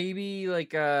maybe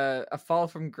like a Fall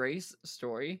from Grace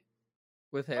story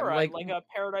with him. Alright, like a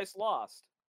Paradise Lost.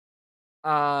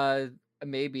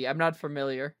 Maybe. I'm not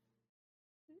familiar.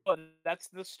 But that's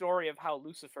the story of how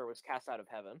Lucifer was cast out of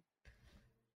heaven.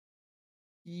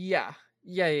 Yeah.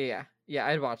 Yeah,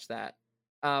 I'd watch that.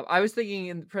 I was thinking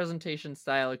in the presentation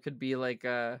style it could be like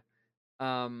a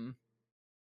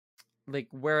like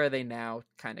Where Are They Now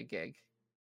kind of gig.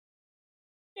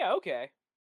 Yeah, okay.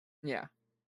 Yeah.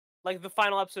 Like the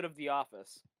final episode of The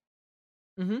Office.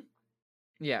 Mm-hmm.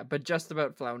 Yeah, but just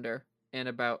about Flounder and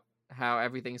about how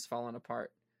everything's fallen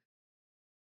apart.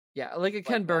 Yeah, like a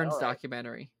Ken Burns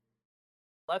documentary.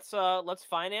 Let's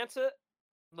finance it.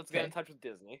 Let's get in touch with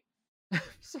Disney.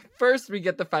 So first we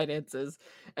get the finances,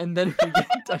 and then we get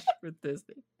in touch with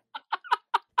Disney.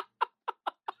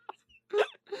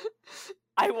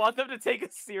 I want them to take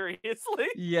it seriously.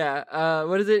 Yeah.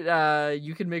 What is it?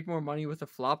 You can make more money with a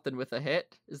flop than with a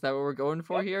hit. Is that what we're going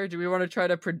for here? Do we want to try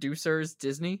to producers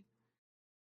Disney?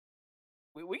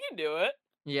 We can do it.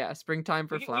 Yeah, springtime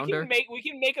for Flounder. We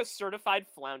can make a certified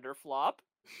Flounder flop.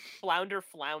 Flounder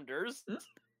flounders.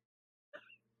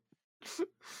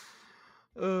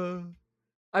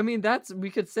 I mean, we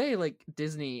could say like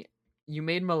Disney. You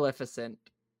made Maleficent,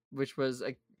 which was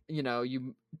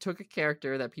you took a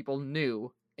character that people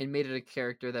knew and made it a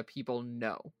character that people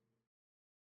know. You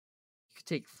could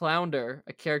take Flounder,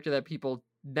 a character that people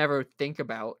never think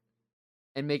about,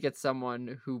 and make it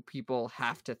someone who people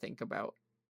have to think about.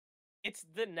 It's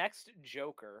the next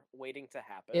Joker waiting to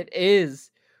happen. It is.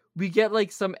 We get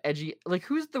like some edgy, like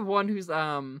who's the one who's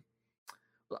I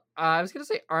was gonna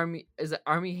say Is it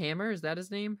Army Hammer? Is that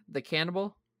his name? The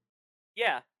cannibal?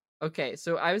 Yeah. Okay,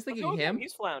 so I was thinking him.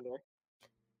 He's Flounder.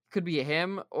 Could be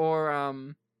him or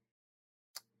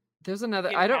there's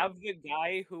another. I don't have the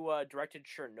guy who directed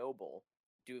Chernobyl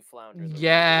do Flounder.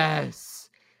 Yes.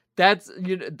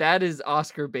 That is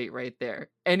Oscar bait right there.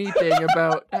 Anything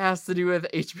about has to do with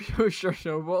HBO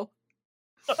Chernobyl.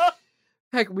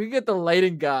 Heck, we get the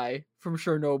lighting guy from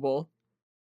Chernobyl,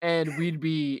 and we'd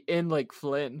be in like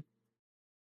Flynn.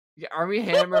 Army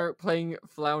Hammer playing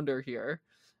Flounder here.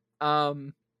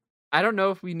 I don't know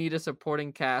if we need a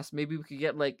supporting cast. Maybe we could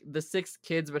get like the 6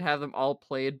 kids, but have them all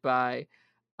played by.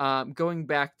 Going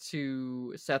back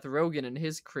to Seth Rogen and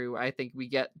his crew, I think we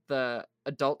get the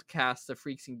adult cast of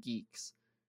Freaks and Geeks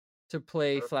to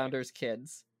play Flounder's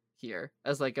kids here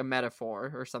as like a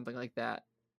metaphor or something like that.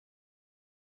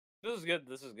 This is good.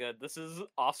 This is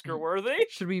Oscar worthy.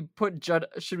 Should we get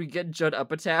Judd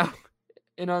Apatow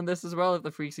in on this as well if the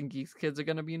Freaks and Geeks kids are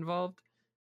going to be involved?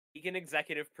 He can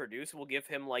executive produce. We'll give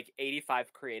him like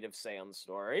 85 creative say on the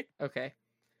story. Okay.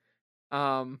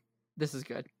 This is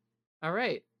good. All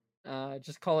right.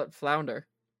 Just call it Flounder.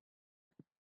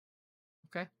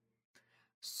 Okay.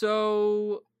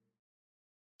 So,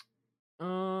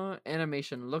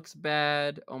 animation looks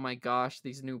bad. Oh my gosh,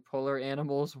 these new polar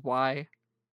animals. Why?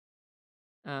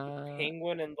 Uh,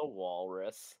 Penguin and the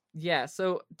walrus. yeah.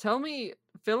 So tell me,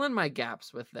 fill in my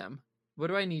gaps with them. What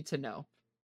do I need to know?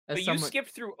 As But you someone,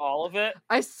 skipped through all of it.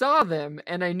 I saw them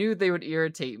and I knew they would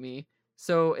irritate me.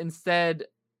 So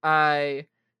I,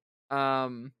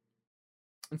 um,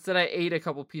 instead I ate a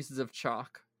couple pieces of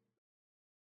chalk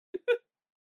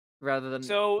rather than,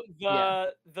 So yeah.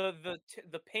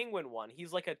 the penguin one,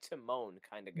 he's like a Timon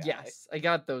kind of guy, Yes, I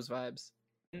got those vibes.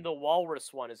 and the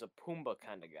walrus one is a Pumbaa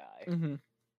kind of guy. Mm-hmm.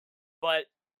 But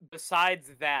besides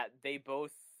that, they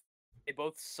both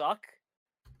suck.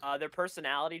 Their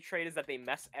personality trait is that they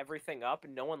mess everything up,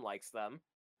 and no one likes them.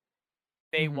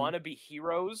 They Mm-hmm. want to be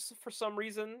heroes for some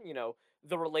reason. You know,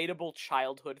 the relatable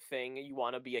childhood thing. You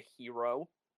want to be a hero,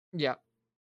 Yeah.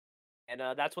 and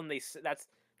that's when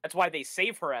that's why they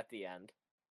save her at the end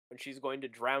when she's going to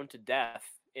drown to death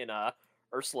in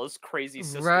Ursula's crazy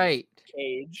sister's Right.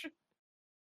 cage.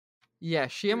 Yeah,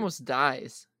 she almost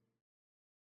dies.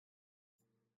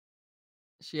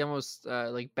 She almost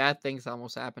like bad things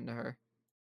almost happened to her.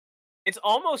 It's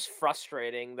almost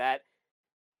frustrating that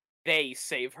they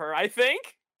save her. I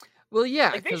think Well, yeah,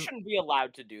 like they cuz shouldn't be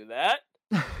allowed to do that.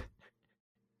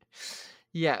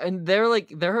 yeah, and they're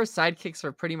her sidekicks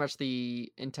for pretty much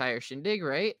the entire shindig,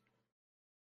 right?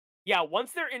 Yeah,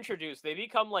 once they're introduced, they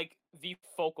become like the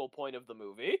focal point of the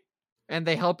movie. And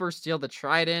they help her steal the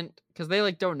trident cuz they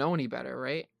like don't know any better,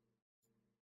 right?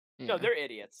 No, Yeah. they're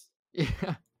idiots.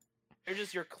 Yeah. They're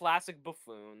just your classic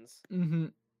buffoons.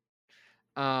 Mhm.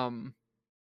 Um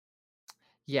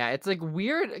yeah, it's like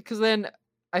weird cuz then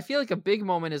I feel like a big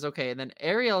moment is okay, and then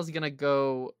Ariel's going to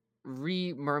go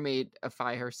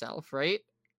re-mermaidify herself, right?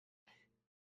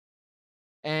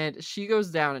 And she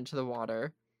goes down into the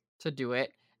water to do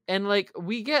it. And like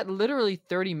we get literally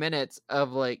 30 minutes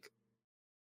of like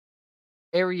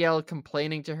Ariel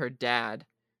complaining to her dad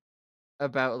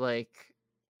about like,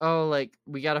 oh, like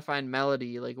we got to find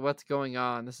Melody, like what's going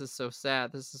on? This is so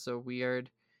sad. This is so weird.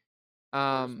 Where's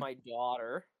Um my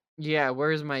daughter? yeah,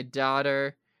 where's my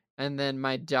daughter? And then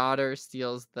my daughter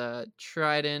steals the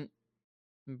trident.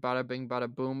 Bada bing bada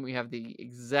boom. We have the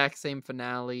exact same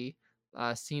finale,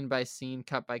 scene by scene,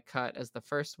 cut by cut as the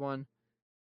first one.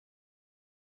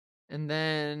 And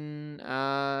then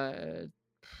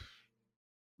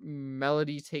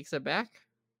Melody takes it back,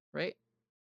 right?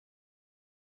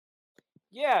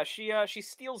 Yeah, she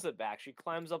steals it back. She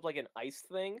climbs up like an ice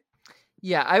thing.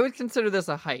 Yeah, I would consider this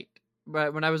a height.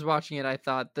 But when I was watching it, I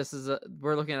thought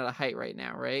we're looking at a height right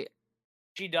now, right?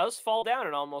 She does fall down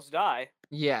and almost die.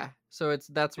 Yeah. So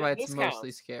that's why it's This mostly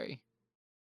counts. scary.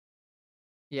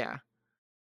 Yeah.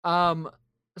 Um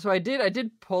so I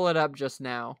did pull it up just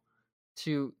now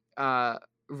to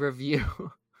review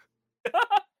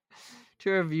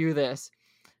to review this.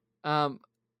 Um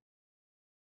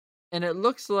and it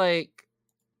looks like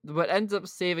what ends up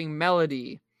saving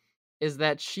Melody is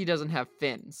that she doesn't have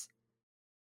fins.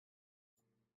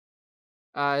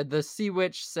 The Sea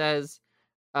Witch says,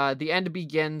 the end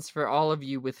begins for all of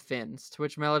you with fins, to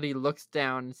which Melody looks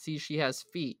down and sees she has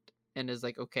feet and is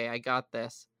like, okay, I got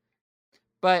this.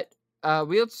 But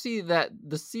we'll see that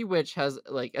the Sea Witch has,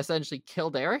 like, essentially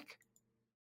killed Eric.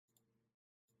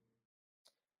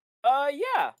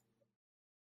 Yeah.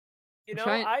 You I'm know,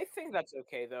 trying, I think that's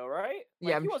okay though, right?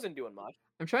 yeah, Like he wasn't doing much.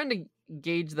 I'm trying to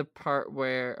gauge the part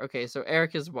where, okay, so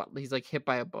Eric is what? He's like hit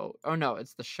by a boat. Oh no,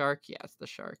 it's the shark. Yeah, it's the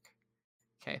shark.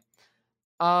 Okay.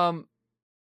 Um,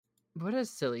 what a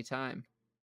silly time.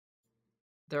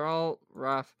 They're all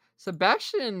rough.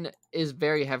 Sebastian is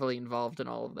very heavily involved in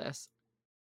all of this.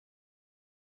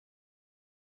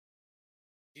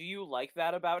 Do you like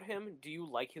that about him? Do you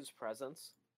like his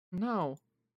presence? No,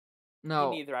 Me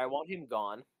no. neither. I want him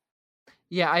gone.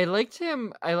 Yeah, I liked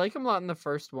him. I like him a lot in the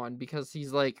first one because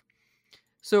he's like,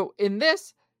 so in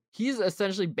this, he's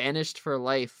essentially banished for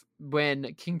life.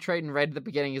 When King Triton right at the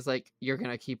beginning is like, "You're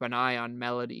gonna keep an eye on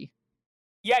Melody."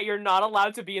 Yeah, you're not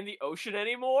allowed to be in the ocean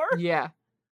anymore? Yeah,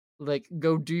 like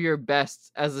go do your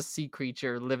best as a sea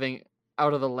creature living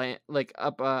out of the land, like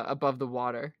up above the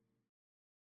water.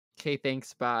 Okay,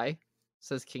 thanks. Bye,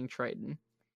 says King Triton.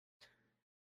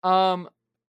 Um,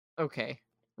 okay,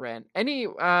 Ren.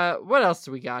 What else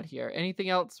do we got here? Anything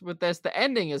else with this? The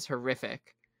ending is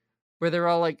horrific, where they're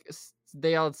all like,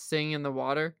 they all sing in the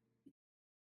water.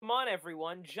 Come on,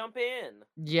 everyone, jump in.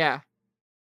 Yeah.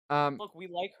 Look, we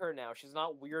like her now. She's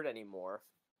not weird anymore.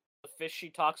 The fish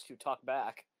she talks to talk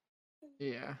back.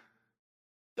 Yeah.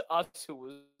 To us who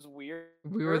was weird.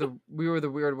 We were the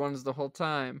weird ones the whole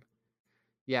time.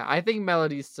 Yeah, I think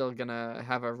Melody's still gonna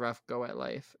have a rough go at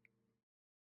life.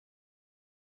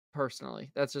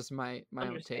 Personally, that's just my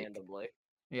own take. Understandably.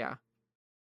 Yeah.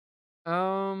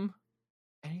 Um,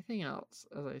 anything else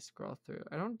as I scroll through?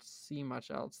 I don't see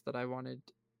much else that I wanted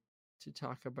to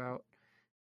talk about.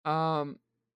 Um,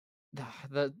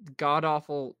 the god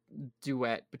awful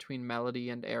duet between Melody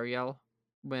and Ariel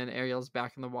when Ariel's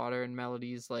back in the water and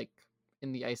Melody's like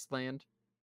in the Iceland.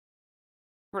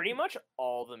 Pretty much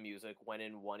all the music went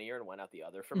in one ear and went out the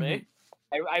other for Hmm. me.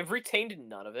 I've retained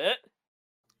none of it.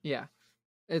 Yeah,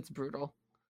 it's brutal.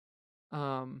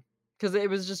 Because it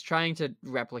was just trying to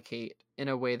replicate in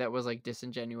a way that was like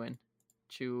disingenuine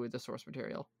to the source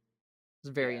material. It's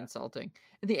very Yeah. insulting,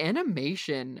 and the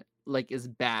animation like is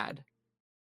bad.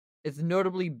 It's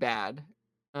notably bad.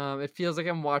 It feels like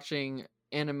I'm watching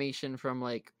animation from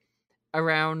like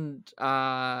around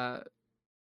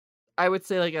I would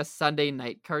say like a Sunday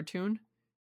night cartoon,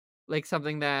 like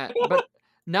something that, but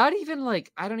not even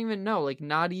like I don't even know, like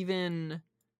not even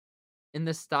in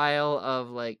the style of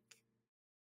like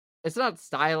it's not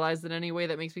stylized in any way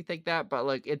that makes me think that, but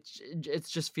like it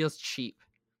just feels cheap.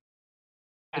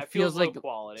 It It feels feels low like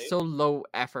quality. so low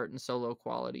effort and so low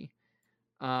quality.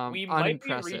 We might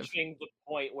be Unimpressive. reaching the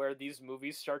point where these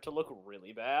movies start to look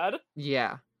really bad.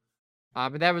 Yeah.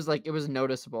 But that was like it was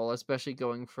noticeable, especially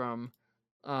going from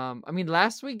I mean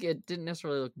last week it didn't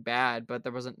necessarily look bad, but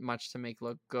there wasn't much to make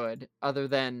look good other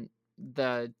than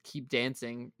the Keep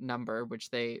Dancing number, which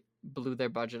they blew their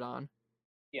budget on.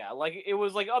 Yeah, like it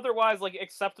was like otherwise like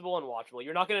acceptable and watchable.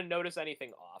 You're not gonna notice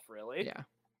anything off really, Yeah.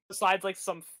 besides like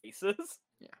some faces.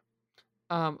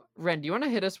 Yeah. Ren, do you want to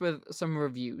hit us with some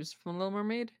reviews from Little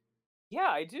Mermaid? Yeah,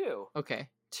 I do. Okay.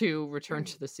 2, Return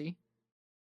to the Sea.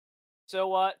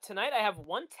 So tonight I have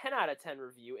one 10 out of 10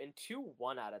 review and two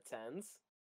 1 out of 10s.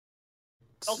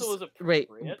 Also was Wait,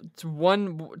 appropriate. it's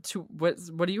one, two.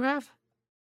 What do you have?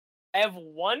 I have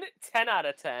one 10 out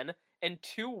of 10 and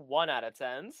two 1 out of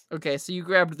 10s. Okay, so you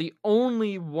grabbed the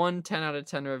only one 10 out of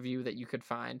 10 review that you could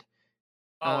find.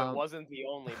 Oh, it Um, wasn't the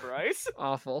only, Bryce.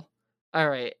 awful. All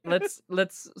right, let's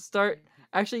start.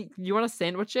 Actually, you want to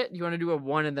sandwich it? You want to do a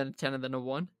 1 and then a 10 and then a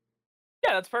 1?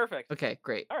 Yeah, that's perfect. Okay,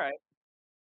 great. All right.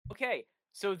 Okay,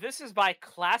 so this is by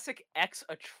Classic X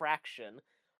Attraction,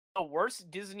 the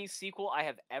worst Disney sequel I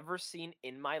have ever seen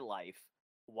in my life.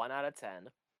 1 out of 10.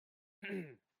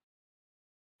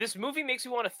 This movie makes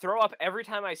me want to throw up every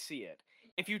time I see it.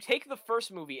 If you take the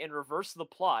first movie and reverse the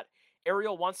plot,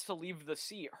 Ariel wants to leave the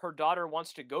sea, her daughter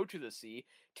wants to go to the sea,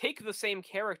 take the same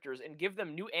characters and give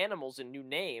them new animals and new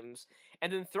names,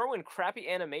 and then throw in crappy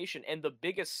animation and the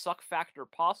biggest suck factor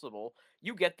possible,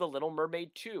 you get The Little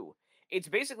Mermaid 2. It's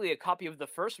basically a copy of the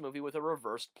first movie with a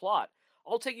reversed plot.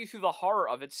 I'll take you through the horror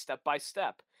of it step by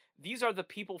step. These are the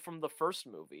people from the first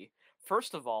movie.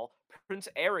 First of all, Prince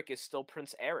Eric is still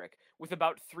Prince Eric, with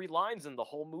about 3 lines in the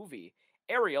whole movie.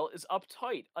 Ariel is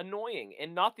uptight, annoying,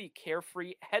 and not the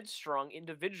carefree, headstrong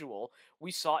individual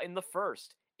we saw in the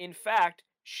first. In fact,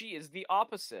 she is the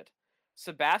opposite.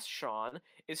 Sebastian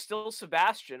is still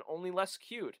Sebastian, only less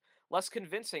cute, less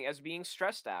convincing as being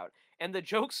stressed out, and the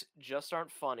jokes just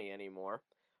aren't funny anymore.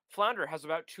 Flounder has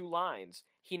about 2 lines.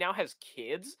 He now has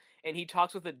kids, and he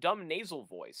talks with a dumb nasal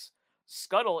voice.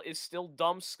 Scuttle is still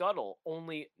dumb Scuttle,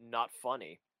 only not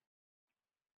funny.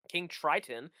 King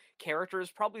Triton character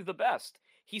is probably the best.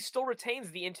 He still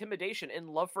retains the intimidation and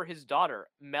love for his daughter,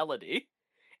 Melody.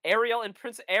 Ariel and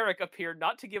Prince Eric appear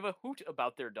not to give a hoot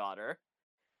about their daughter.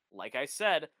 Like I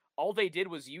said, all they did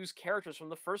was use characters from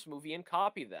the first movie and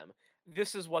copy them.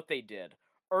 This is what they did.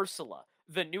 Ursula,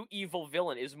 the new evil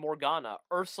villain, is Morgana,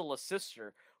 Ursula's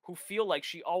sister, who feel like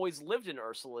she always lived in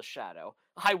Ursula's shadow.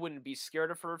 I wouldn't be scared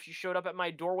of her if she showed up at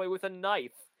my doorway with a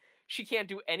knife. She can't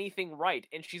do anything right,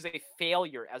 and she's a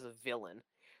failure as a villain.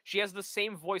 She has the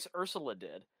same voice Ursula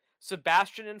did.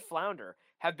 Sebastian and Flounder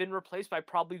have been replaced by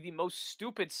probably the most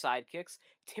stupid sidekicks,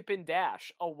 Tip and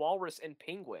Dash, a walrus and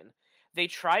penguin. They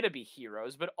try to be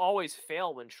heroes, but always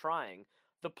fail when trying.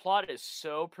 The plot is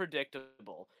so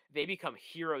predictable. They become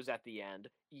heroes at the end.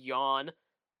 Yawn.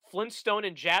 Flintstone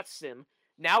and Jatsim,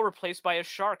 now replaced by a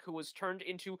shark who was turned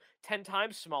into 10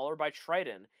 times smaller by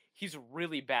Triton. He's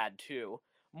really bad too.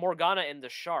 Morgana and the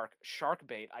shark,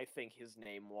 Sharkbait, I think his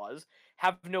name was,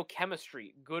 have no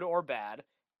chemistry, good or bad.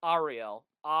 Ariel,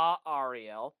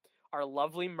 our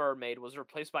lovely mermaid, was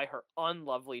replaced by her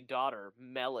unlovely daughter,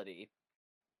 Melody.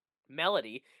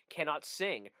 Melody cannot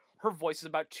sing. Her voice is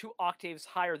about 2 octaves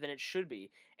higher than it should be,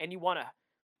 and you want to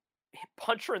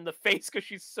punch her in the face because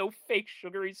she's so fake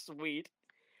sugary sweet.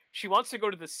 She wants to go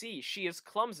to the sea. She is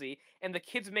clumsy, and the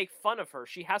kids make fun of her.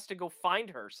 She has to go find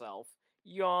herself.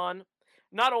 Yawn.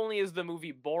 Not only is the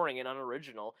movie boring and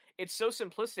unoriginal, it's so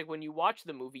simplistic when you watch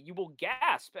the movie, you will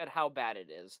gasp at how bad it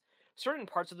is. Certain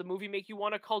parts of the movie make you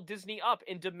want to call Disney up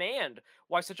and demand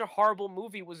why such a horrible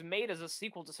movie was made as a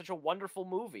sequel to such a wonderful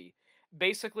movie.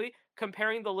 Basically,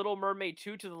 comparing The Little Mermaid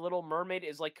 2 to The Little Mermaid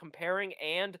is like comparing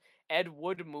and Ed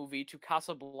Wood movie to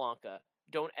Casablanca.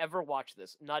 Don't ever watch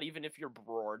this, not even if you're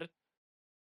bored.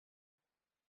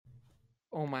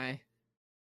 Oh my.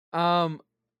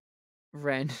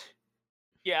 Ren.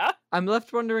 Yeah? I'm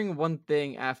left wondering one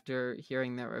thing after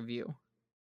hearing that review.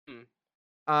 Hmm.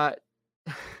 Uh,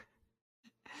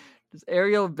 does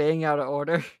Ariel bang out of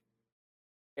order?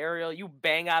 Ariel, you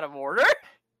bang out of order?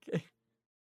 Okay.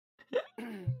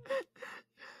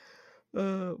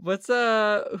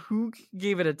 Who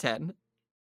gave it a 10?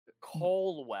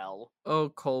 Colwell. Oh,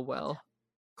 Colwell.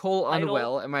 Cole Title-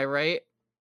 Unwell, am I right?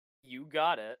 You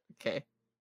got it. Okay.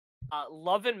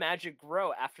 Love and magic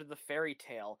grow after the fairy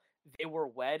tale. They were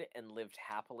wed and lived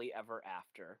happily ever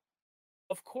after.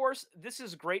 Of course, this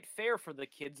is great fare for the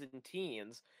kids and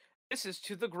teens. This is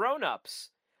to the grown-ups.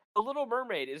 The Little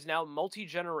Mermaid is now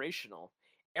multi-generational.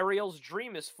 Ariel's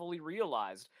dream is fully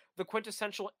realized. The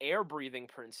quintessential air-breathing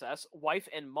princess, wife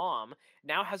and mom,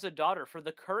 now has a daughter for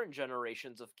the current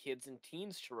generations of kids and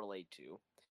teens to relate to.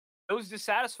 Those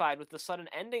dissatisfied with the sudden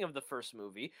ending of the first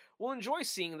movie will enjoy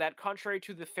seeing that, contrary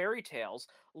to the fairy tales,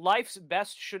 life's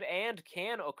best should and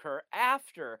can occur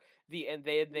after the and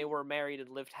they were married and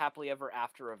lived happily ever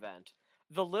after event.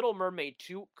 The Little Mermaid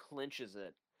 2 clinches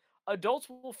it. Adults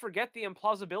will forget the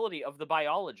implausibility of the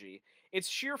biology. It's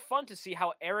sheer fun to see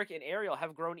how Eric and Ariel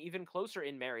have grown even closer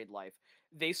in married life.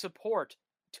 They support,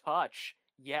 touch,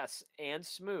 yes, and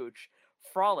smooch,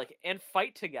 frolic, and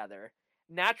fight together.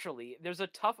 Naturally, there's a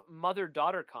tough mother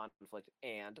daughter conflict,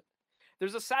 and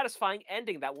there's a satisfying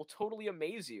ending that will totally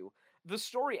amaze you. The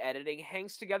story editing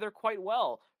hangs together quite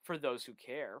well for those who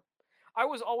care. I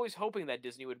was always hoping that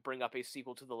Disney would bring up a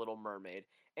sequel to The Little Mermaid,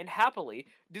 and happily,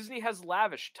 Disney has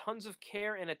lavished tons of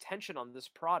care and attention on this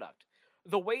product.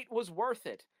 The wait was worth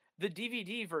it. The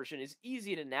DVD version is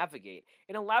easy to navigate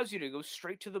and allows you to go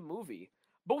straight to the movie.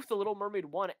 Both The Little Mermaid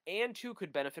 1 and 2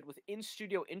 could benefit with in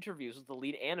studio interviews with the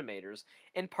lead animators,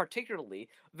 and particularly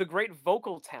the great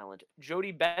vocal talent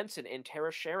Jodie Benson and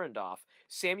Tara Sharondoff,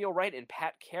 Samuel Wright and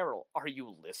Pat Carroll. Are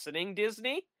you listening,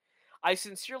 Disney? I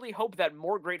sincerely hope that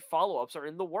more great follow ups are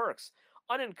in the works.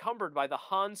 Unencumbered by the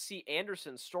Hans C.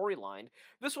 Andersen storyline,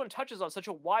 this one touches on such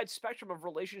a wide spectrum of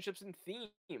relationships and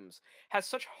themes, has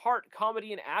such heart,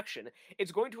 comedy, and action,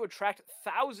 it's going to attract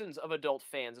thousands of adult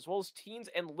fans as well as teens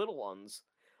and little ones.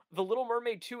 The Little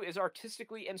Mermaid 2 is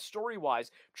artistically and story wise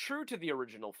true to the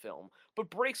original film, but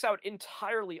breaks out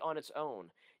entirely on its own.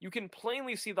 You can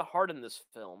plainly see the heart in this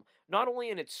film, not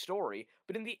only in its story,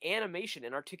 but in the animation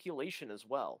and articulation as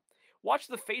well. Watch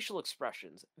the facial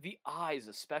expressions, the eyes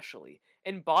especially,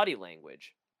 and body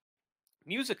language.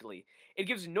 Musically, it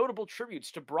gives notable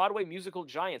tributes to Broadway musical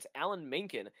giants Alan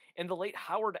Menken and the late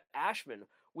Howard Ashman,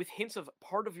 with hints of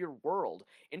Part of Your World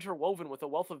interwoven with a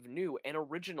wealth of new and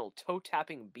original toe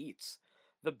tapping beats.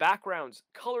 The backgrounds,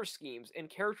 color schemes, and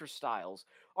character styles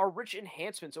are rich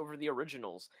enhancements over the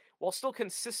originals, while still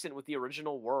consistent with the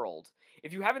original world.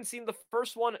 If you haven't seen the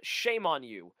first one, shame on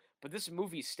you, but this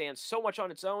movie stands so much on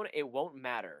its own, it won't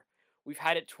matter. We've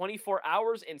had it 24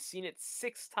 hours and seen it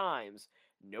 6 times.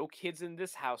 No kids in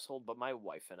this household but my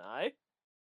wife and I.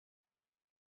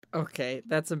 Okay,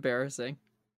 that's embarrassing.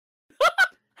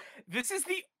 This is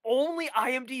the only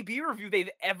IMDb review they've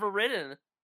ever written.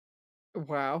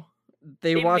 Wow.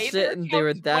 They They watched made their it and they were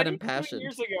account that 22 impassioned.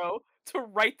 years ago to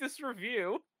write this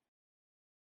review.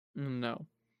 No.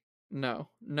 No.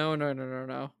 No, no, no,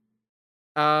 no,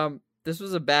 no. This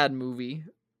was a bad movie,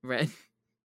 Ren.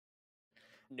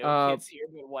 No kids here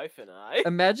but wife and I.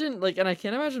 Imagine, like, and I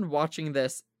can't imagine watching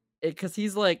this, because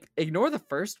he's like, ignore the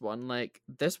first one. Like,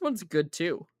 this one's good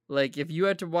too. Like, if you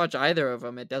had to watch either of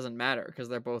them, it doesn't matter because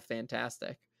they're both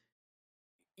fantastic.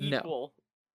 No. Equal.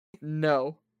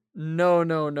 No. No,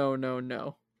 no, no, no,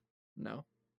 no. No.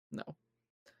 No.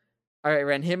 All right,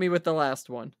 Ren, hit me with the last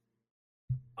one.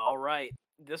 All right.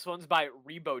 This one's by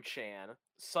Rebo-chan.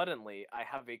 Suddenly, I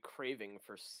have a craving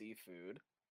for seafood.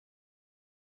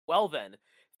 Well then,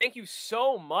 thank you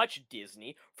so much,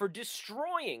 Disney, for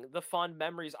destroying the fond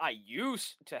memories I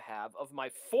used to have of my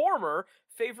former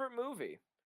favorite movie.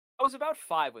 I was about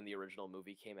 5 when the original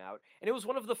movie came out, and it was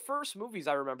one of the first movies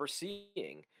I remember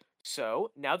seeing. So,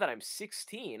 now that I'm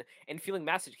 16 and feeling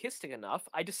masochistic enough,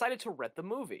 I decided to rent the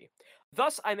movie.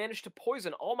 Thus, I managed to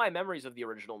poison all my memories of the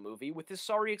original movie with this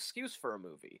sorry excuse for a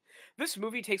movie. This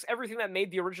movie takes everything that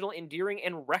made the original endearing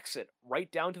and wrecks it,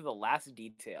 right down to the last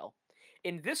detail.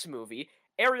 In this movie,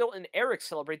 Ariel and Eric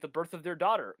celebrate the birth of their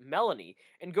daughter, Melanie,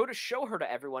 and go to show her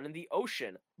to everyone in the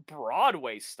ocean,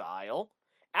 Broadway style.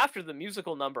 After the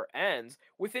musical number ends,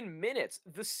 within minutes,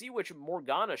 the sea witch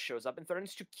Morgana shows up and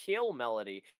threatens to kill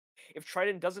Melody if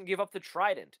Trident doesn't give up the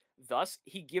trident. Thus,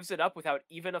 he gives it up without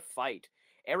even a fight.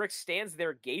 Eric stands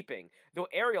there gaping, though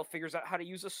Ariel figures out how to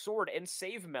use a sword and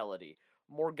save Melody.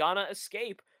 Morgana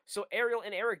escape, so Ariel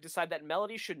and Eric decide that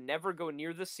Melody should never go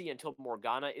near the sea until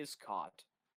Morgana is caught.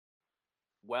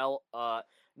 Well,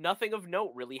 nothing of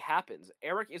note really happens.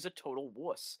 Eric is a total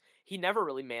wuss. He never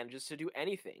really manages to do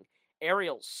anything.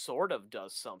 Ariel sort of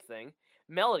does something.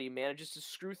 Melody manages to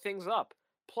screw things up.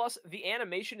 Plus, the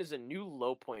animation is a new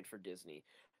low point for Disney.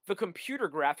 The computer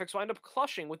graphics wind up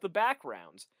clushing with the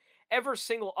backgrounds. Every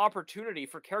single opportunity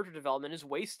for character development is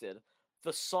wasted.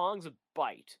 The songs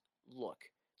bite. Look,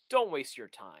 don't waste your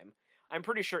time. I'm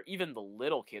pretty sure even the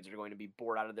little kids are going to be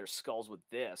bored out of their skulls with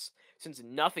this, since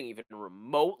nothing even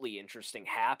remotely interesting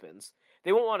happens.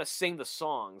 They won't want to sing the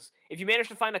songs. If you manage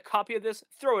to find a copy of this,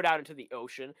 throw it out into the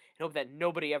ocean and hope that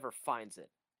nobody ever finds it.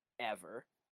 Ever.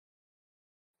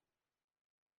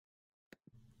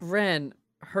 Ren,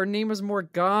 her name was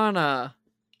Morgana.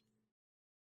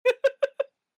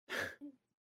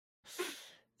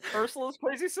 Ursula's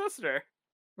crazy sister.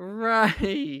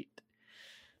 Right.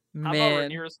 How about Man.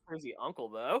 Rhaenyra's crazy uncle,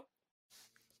 though?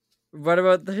 What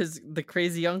about the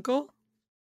crazy uncle?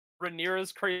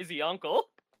 Rhaenyra's crazy uncle?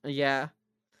 Yeah.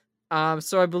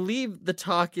 So I believe the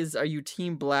talk is, are you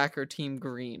team black or team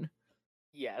green?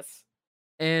 Yes.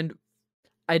 And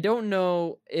I don't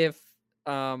know if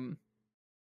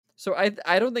so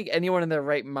I don't think anyone in their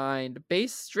right mind,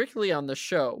 based strictly on the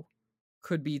show,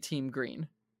 could be team green.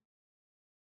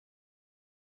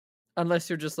 Unless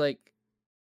you're just like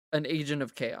an agent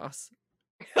of chaos.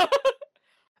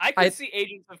 I could see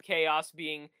Agents of Chaos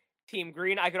being Team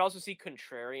Green. I could also see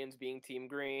Contrarians being Team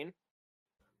Green.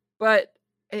 But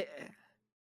because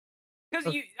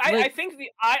I think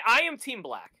I am Team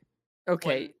Black.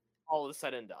 Okay. When all is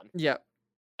said and done. Yeah.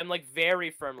 I'm like very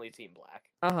firmly Team Black.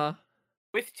 Uh-huh.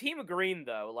 With Team Green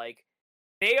though, like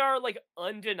they are like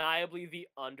undeniably the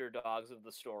underdogs of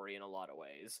the story in a lot of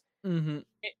ways. Mm-hmm.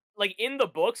 Like in the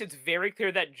books, it's very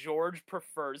clear that George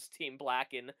prefers Team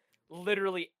Black in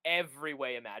literally every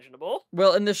way imaginable.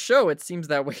 Well, in the show, it seems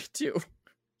that way too.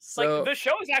 So like the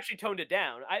show has actually toned it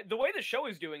down. The way the show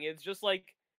is doing it is just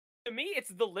like, to me, it's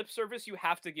the lip service you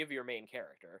have to give your main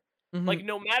character. mm-hmm. Like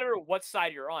no matter what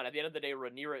side you're on, at the end of the day,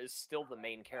 Rhaenyra is still the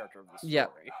main character of the story. Yeah,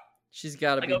 she's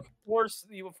got to like, be. Of course,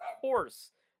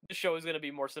 the show is going to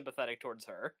be more sympathetic towards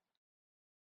her.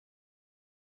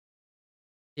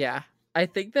 Yeah, I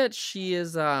think that she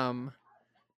is. So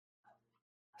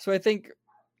I think,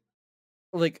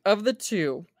 like, of the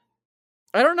two,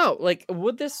 I don't know. Like,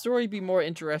 would this story be more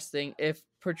interesting if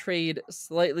portrayed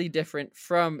slightly different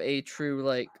from a true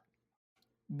like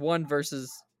one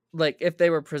versus like if they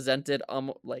were presented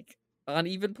like on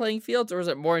even playing fields, or is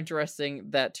it more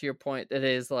interesting that, to your point, it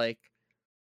is like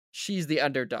she's the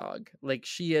underdog, like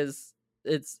she is,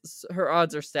 it's her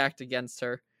odds are stacked against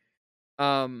her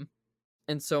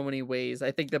in so many ways.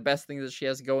 I think the best thing that she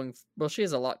has going, well, she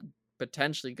has a lot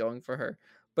potentially going for her,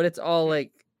 but it's all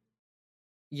like,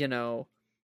 you know,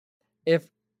 if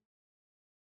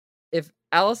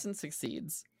Alicent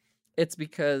succeeds, it's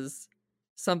because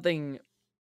something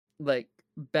like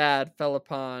bad fell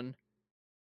upon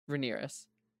Rhaenyra.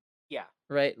 Yeah.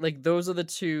 Right? Like those are the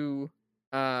two.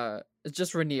 It's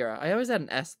just Rhaenyra. I always had an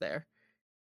S there.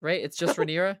 Right? It's just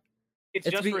Rhaenyra. It's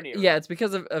just Rhaenyra. Yeah, it's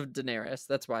because of Daenerys.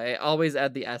 That's why I always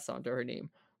add the S onto her name.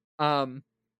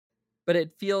 But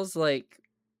it feels like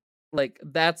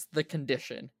that's the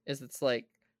condition. Is it's like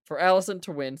for Alicent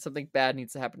to win, something bad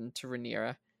needs to happen to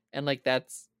Rhaenyra, and like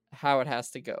that's how it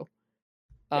has to go.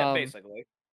 Yeah, basically.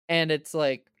 And it's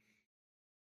like,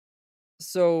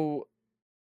 so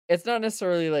it's not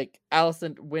necessarily like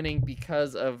Alicent winning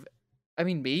because of, I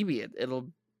mean, maybe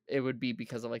it would be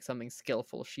because of like something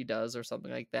skillful she does or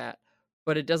something like that,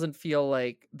 but it doesn't feel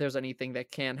like there's anything that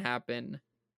can happen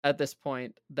at this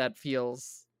point that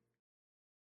feels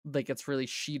like it's really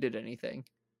sheeted anything.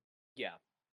 Yeah,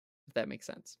 if that makes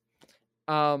sense.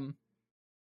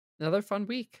 Another fun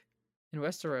week in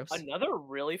Westeros. Another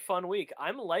really fun week.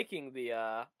 I'm liking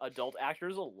the adult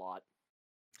actors a lot.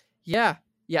 Yeah,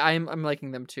 I'm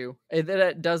liking them too.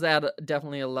 It does add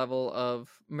definitely a level of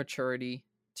maturity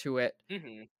to it.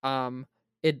 Mm-hmm.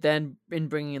 it then in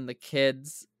bringing in the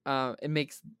kids, it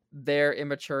makes their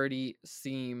immaturity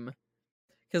seem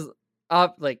because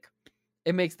like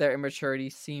it makes their immaturity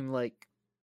seem like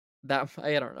that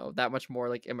I don't know that much more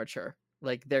like immature.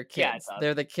 Like they're Yeah, it kids. does.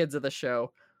 They're the kids of the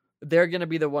show. They're gonna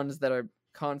be the ones that are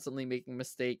constantly making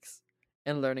mistakes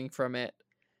and learning from it.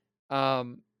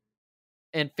 Um,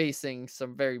 and facing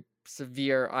some very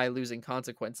severe eye losing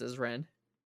consequences, Ren.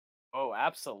 Oh,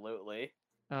 absolutely.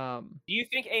 Um, Do you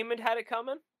think Aemond had it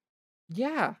coming?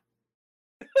 yeah,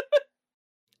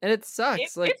 and it sucks.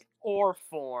 It's Like, poor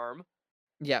form.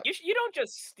 yeah, You don't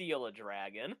just steal a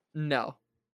dragon. no,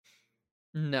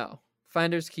 no.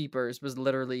 Finders Keepers was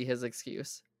literally his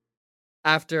excuse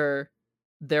after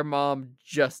their mom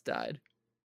just died.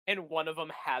 And one of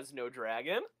them has no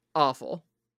dragon. Awful,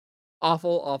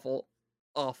 awful, awful,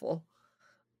 awful.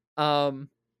 Um,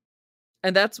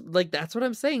 and that's what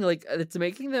I'm saying. Like, it's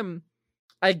making them.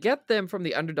 I get them from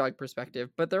the underdog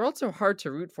perspective, but they're also hard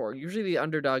to root for. Usually the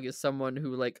underdog is someone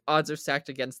who like odds are stacked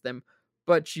against them,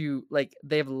 but you like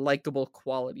they have likable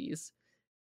qualities.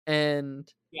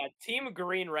 And Yeah, Team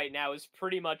Green right now is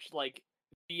pretty much like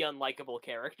the unlikable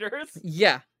characters.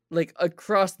 yeah, like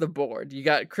across the board. You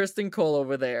got Kristen Cole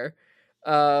over there,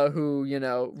 who,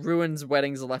 ruins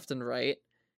weddings left and right.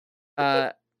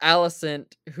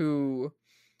 Alicent, who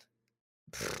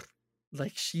pfft,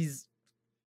 like she's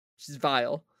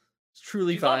vile. She's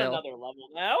truly She's on vile. another level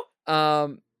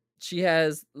now. She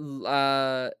has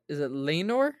is it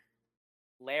Laenor?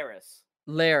 Laris.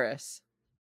 Laris.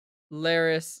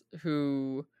 Laris,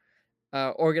 who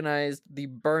organized the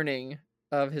burning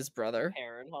of his brother.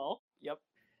 Harrenhal. Yep.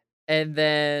 And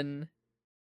then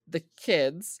the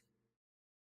kids,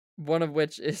 one of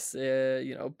which is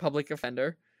public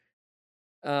offender.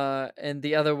 And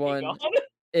the other one Aegon.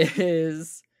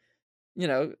 is,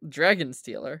 dragon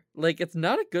stealer. Like, it's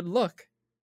not a good look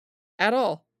at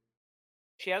all.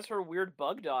 She has her weird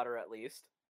bug daughter at least.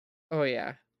 Oh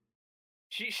yeah.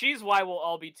 She's why we'll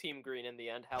all be Team Green in the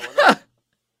end, Helena.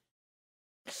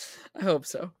 I hope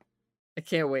so. I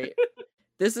can't wait.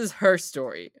 This is her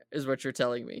story, is what you're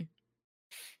telling me.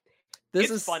 This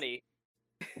It's is funny.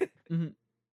 Mhm.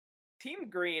 Team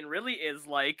Green really is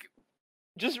like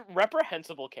just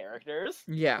reprehensible characters.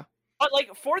 Yeah. But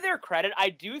like for their credit, I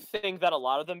do think that a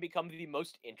lot of them become the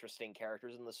most interesting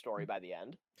characters in the story by the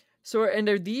end. So,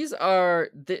 and these are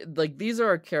these are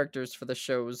our characters for the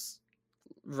show's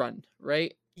run,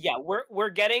 right? Yeah, we're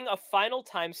getting a final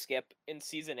time skip in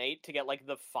season 8 to get like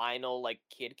the final like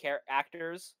kid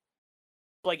actors.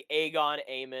 Like Aegon,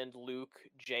 Aemond, Luke,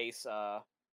 Jace,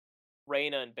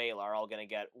 Rhaena, and Baela are all gonna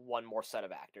get one more set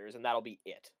of actors, and that'll be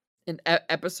it. In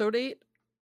episode 8?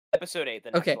 Episode 8,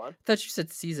 the next Okay, one. I thought you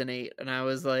said season 8, and I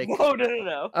was like,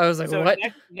 No. I was like, So what?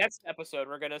 next episode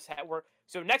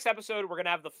next episode we're gonna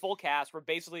have the full cast. We're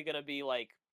basically gonna be like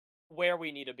where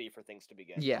we need to be for things to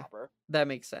begin Yeah. proper. That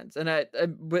makes sense. And I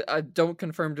don't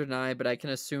confirm or deny, but I can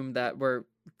assume that we're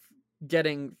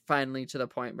getting finally to the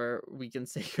point where we can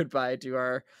say goodbye to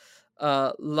our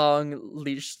long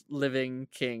leash living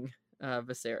king,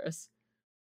 Viserys.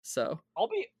 So,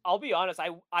 I'll be honest.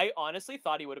 I honestly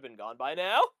thought he would have been gone by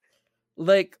now.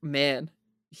 like, man,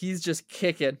 he's just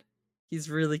kicking. He's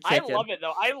really kicking. I love it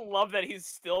though. I love that he's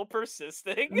still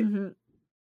persisting. Mhm.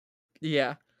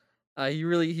 Yeah.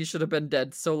 He should have been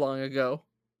dead so long ago,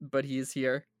 but he's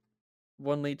here.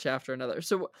 One leech after another.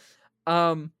 So,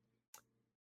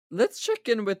 let's check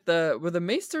in with were the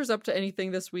Maesters up to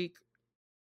anything this week?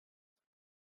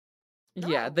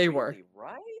 Yeah, Not they were. really,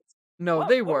 right? No,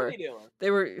 they What were were. they doing?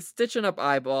 They were stitching up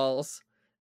eyeballs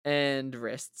and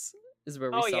wrists. Is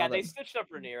where we Oh saw yeah, them. they stitched up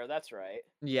Rhaenyra. That's right.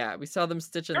 Yeah, we saw them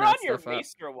stitching They're that on your stuff up.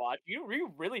 Maester watch.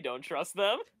 You really don't trust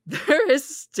them. They're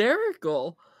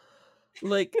hysterical.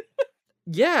 Like,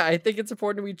 yeah, I think it's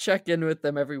important we check in with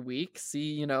them every week.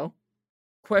 See,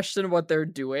 question what they're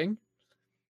doing.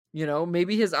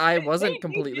 Maybe his eye wasn't They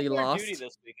completely did their lost. duty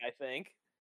this week, I think.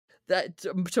 That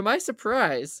to my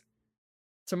surprise,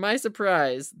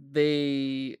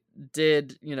 they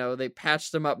did. They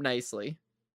patched them up nicely.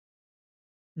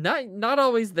 Not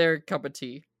always their cup of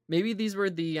tea. Maybe these were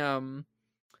the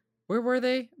where were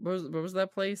they? What was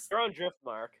that place? They're on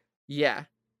Driftmark. Yeah.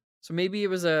 So maybe it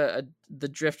was the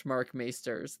Driftmark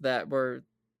Maesters that were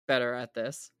better at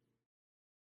this.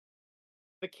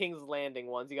 The King's Landing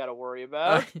ones you got to worry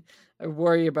about. I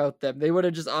worry about them. They would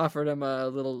have just offered him a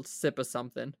little sip of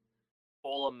something.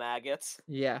 Full of maggots.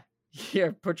 Yeah.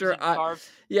 Here, put your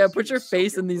put your soak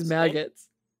face your in these pussy. maggots.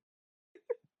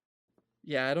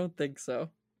 Yeah, I don't think so.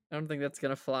 I don't think that's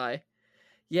gonna fly.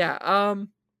 Yeah,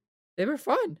 they were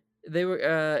fun. They were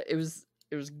it was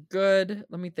good.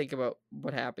 Let me think about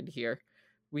what happened here.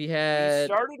 We We had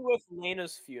started with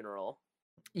Lena's funeral.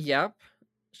 yep,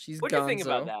 she's What'd you think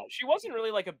about Gonzo. that? She wasn't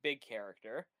really like a big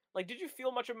character. Like, did you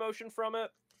feel much emotion from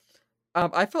it?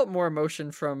 I felt more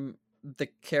emotion from the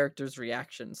characters'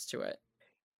 reactions to it.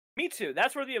 Me too.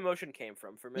 That's where the emotion came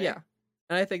from for me. Yeah,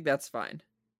 and I think that's fine.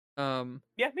 Um,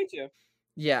 Yeah, me too.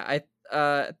 yeah, I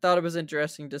thought it was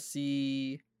interesting to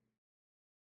see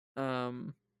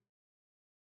um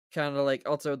kind of like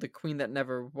also the queen that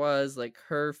never was, like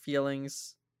her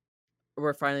feelings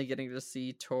we're finally getting to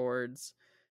see towards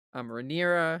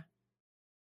Rhaenyra,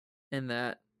 and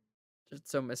that just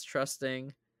so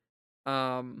mistrusting.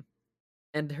 Um,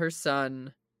 and her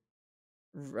son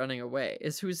running away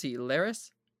is who's he?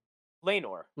 Laris?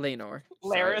 Laenor. Laenor.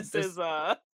 Sorry, Laris this is is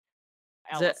it.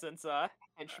 Alicent's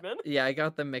henchman. Yeah, I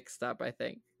got them mixed up. I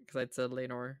think because I'd said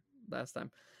Laenor last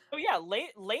time. Oh yeah,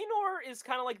 Laenor is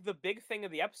kind of like the big thing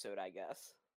of the episode, I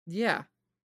guess. Yeah,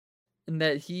 and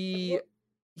that And he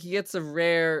gets a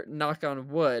rare knock on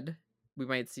wood. We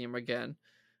might see him again,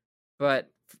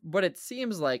 but what it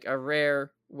seems like a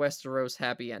rare Westeros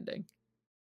happy ending.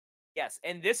 yes,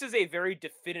 and this is a very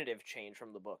definitive change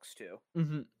from the books too.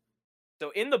 Mm-hmm.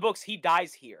 So in the books, he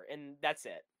dies here, and that's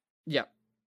it. Yep.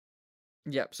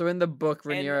 Yep. So in the book,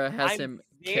 And Rhaenyra has I'm him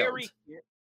very, killed.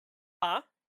 huh?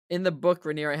 In the book,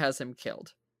 Rhaenyra has him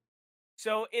killed.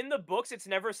 So in the books, it's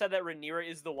never said that Rhaenyra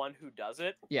is the one who does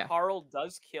it. Yeah. Qarl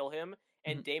does kill him,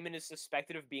 and Mhm. Daemon is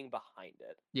suspected of being behind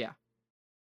it. Yeah.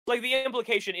 Like the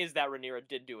implication is that Rhaenyra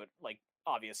did do it, like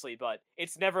obviously, but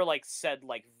it's never like said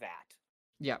like that.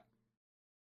 Yep.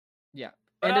 Yeah.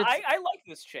 But And it's I like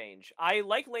this change. I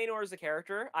like Laenor as a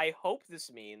character. I hope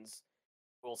this means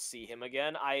we'll see him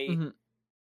again. mhm.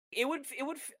 It would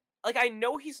like I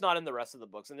know he's not in the rest of the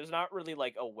books, and there's not really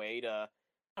like a way to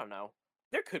I don't know.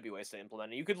 There could be ways to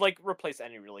implement it. You could like replace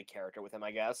any really character with him,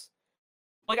 I guess.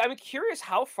 Like I'm curious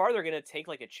how far they're gonna take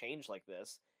like a change like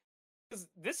this, because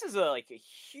this is a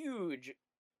huge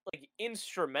like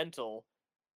instrumental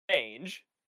change.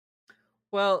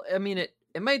 well, I mean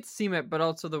it might seem it, but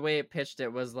also the way it pitched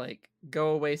it was like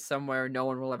go away somewhere no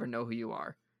one will ever know who you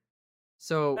are.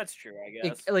 So That's true, I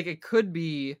it guess. like it could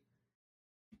be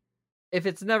if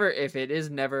it is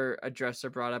never addressed or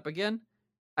brought up again,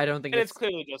 I don't think And it's it's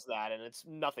clearly just that, and it's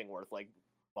nothing worth like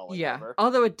mulling yeah. over.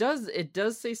 Although it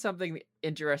does say something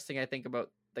interesting I think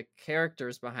about the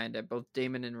characters behind it, both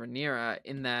Daemon and Rhaenyra,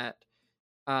 in that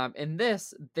in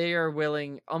this they are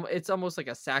willing it's almost like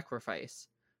a sacrifice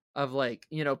of like,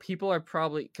 people are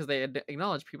probably because they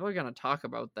acknowledge people are going to talk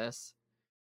about this.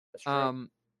 That's true.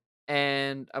 Um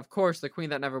and of course the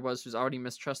queen that never was who's already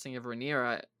mistrusting of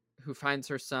Rhaenyra who finds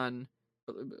her son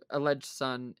alleged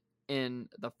son in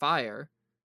the fire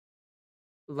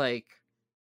like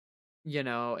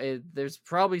there's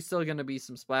probably still going to be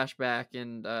some splashback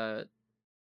and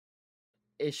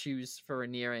issues for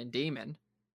Rhaenyra and Daemon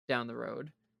down the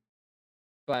road.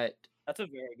 But That's a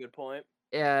very good point.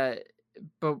 uh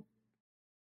but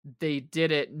they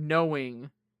did it knowing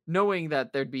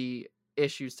that there'd be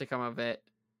issues to come of it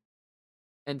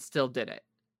and still did it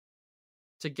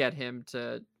to get him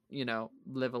to,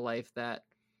 live a life that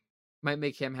might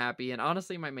make him happy and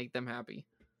honestly might make them happy.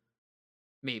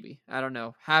 Maybe. I don't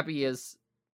know. Happy is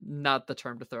not the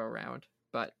term to throw around,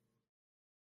 but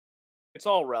It's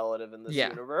all relative in this yeah.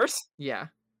 universe. Yeah.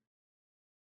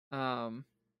 Um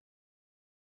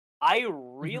I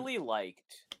mhm, really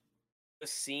liked the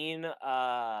scene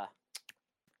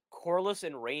Corlys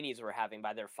and Rhaenys were having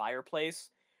by their fireplace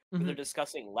where they're mhm,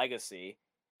 discussing legacy,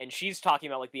 and she's talking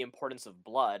about like the importance of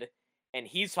blood, and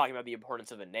he's talking about the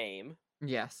importance of a name.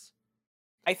 yes.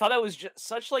 I thought that was just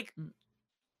Mm,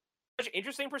 such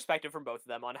interesting perspective from both of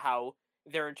them on how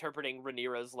they're interpreting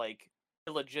Rhaenyra's like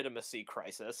illegitimacy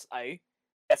crisis. I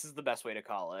guess is the best way to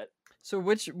call it. So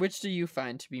which do you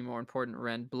find to be more important,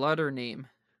 Ren? Blood or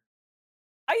name?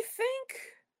 I think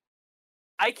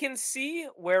I can see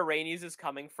where Rhaenys is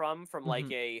coming from like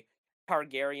Mhm. a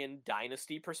Targaryen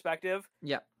dynasty perspective.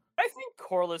 Yeah. I think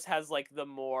Corlys has like the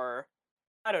more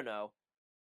I don't know.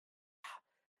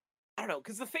 I don't know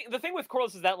because the thing with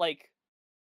Corlys is that like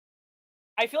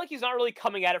I feel like he's not really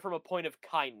coming at it from a point of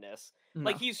kindness.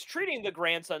 Like No. he's treating the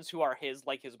grandsons who are his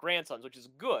like his grandsons, which is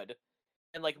good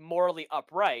and like morally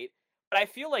upright. But I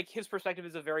feel like his perspective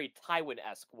is a very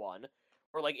Tywin-esque one,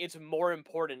 where like it's more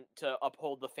important to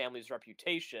uphold the family's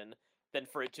reputation than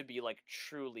for it to be like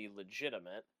truly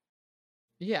legitimate.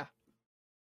 Yeah.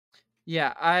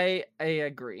 Yeah, I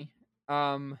agree.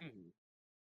 Um Mhm.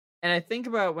 and I think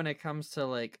about when it comes to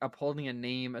like upholding a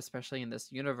name, especially in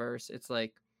this universe, it's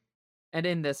like and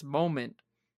in this moment,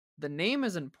 the name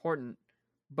is important,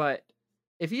 but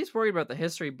if he's worried about the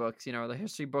history books, the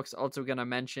history books also going to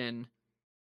mention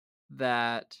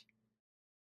that,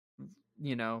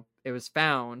 it was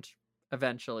found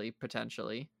eventually,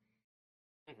 potentially,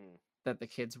 Hmm. that the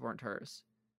kids weren't hers.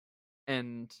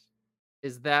 And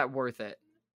is that worth it?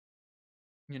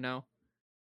 You know?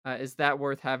 Is that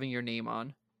worth having your name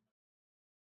on?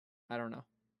 I don't know.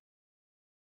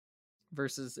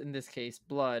 Versus in this case,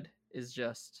 blood is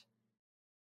just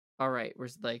all right. We're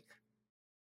like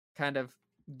kind of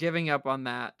giving up on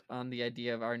that, on the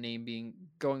idea of our name being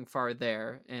going far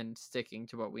there and sticking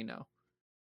to what we know.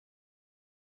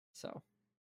 So,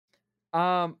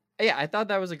 yeah, I thought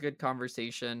that was a good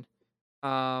conversation.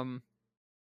 Um,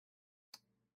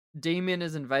 Damon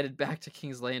is invited back to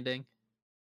King's Landing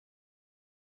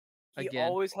He again,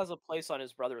 always has a place on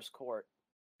his brother's court.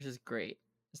 which is great.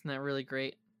 Isn't that really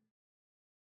great?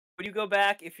 Would you go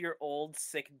back if your old,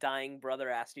 sick, dying brother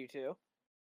asked you to?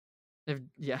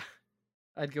 Yeah,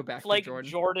 I'd go If, back to like, Jordan.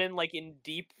 Jordan, like, in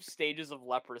deep stages of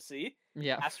leprosy,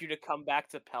 Yeah. asked you to come back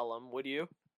to Pelham, would you?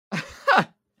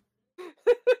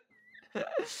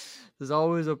 There's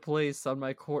always a place on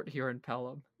my court here in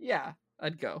Pelham. Yeah,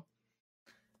 I'd go.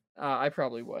 I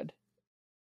probably would.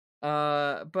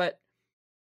 But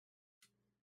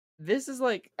this is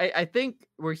like I think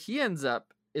where he ends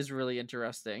up is really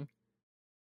interesting.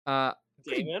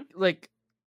 Pretty Damon? like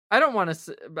I don't want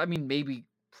to. I mean, maybe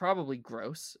probably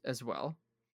gross as well.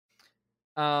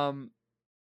 Um,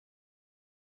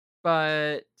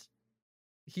 but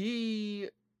he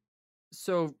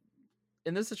so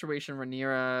in this situation,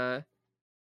 Rhaenyra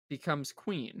becomes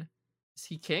queen. Is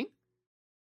he king?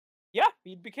 Yeah,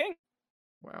 he'd be king.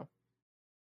 Wow.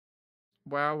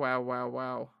 Wow, wow, wow,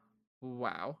 wow.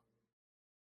 Wow.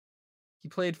 He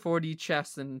played 4D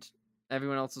chess and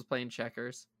everyone else was playing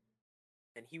checkers.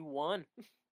 And he won.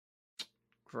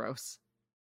 Gross.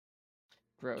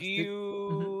 Gross. Do Mhm.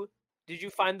 you... Did you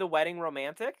find the wedding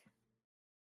romantic?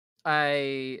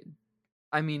 I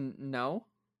mean, no.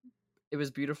 It was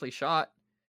beautifully shot.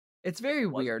 It's very It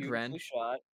was weird, beautifully Ren.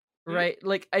 shot. Hmm? Right?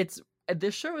 Like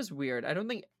this show is weird. I don't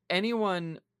think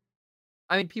anyone,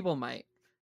 I mean people might.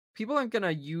 People aren't going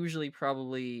to usually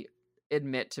probably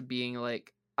admit to being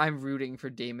like I'm rooting for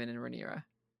Daemon and Rhaenyra,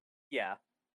 Yeah.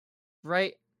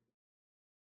 right?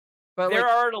 But There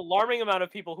like are an alarming amount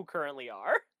of people who currently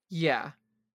are. yeah.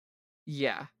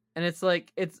 Yeah. And it's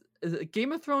like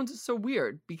Game of Thrones is so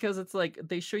weird because it's like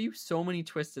they show you so many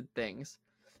twisted things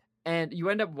and you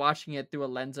end up watching it through a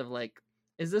lens of like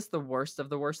is this the worst of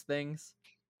the worst things?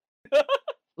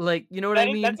 Like, you know what I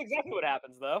That's mean? exactly what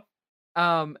happens, though.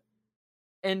 Um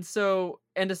and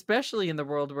especially in the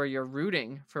world where you're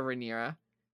rooting for Rhaenyra,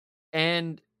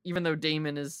 and even though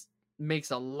Damon makes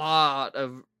a lot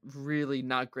of really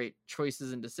not great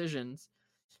choices and decisions,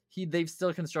 they've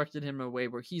still constructed him in a way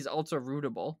where he's also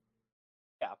rootable.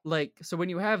 Yeah. Like, so when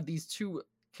you have these two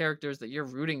characters that you're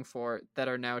rooting for that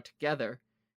are now together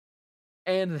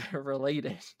and they're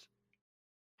related,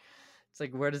 it's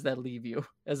like, where does that leave you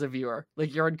as a viewer?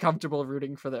 Like, you're uncomfortable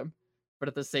rooting for them, but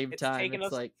at the same It's time, taken it's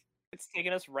us like, it's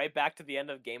taken us right back to the end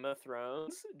of Game of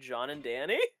Thrones, Jon and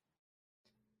Dany.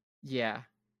 yeah.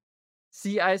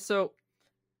 See, so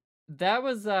that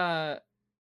was that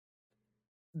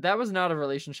was not a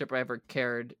relationship I ever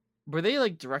cared. Were they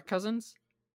like direct cousins?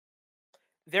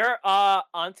 They're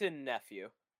aunt and nephew.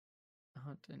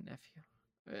 Aunt and nephew.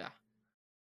 Yeah.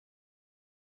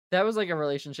 That was like a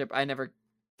relationship I never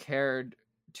cared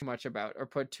too much about or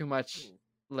put too much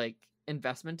like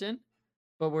investment in.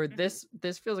 But where Mm-hmm.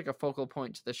 this feels like a focal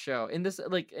point to the show. In this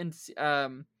like in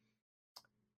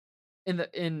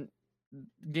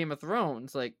Game of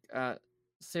Thrones, like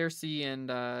Cersei and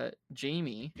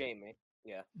Jaime, Jamie.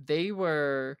 Yeah. they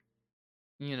were,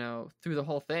 through the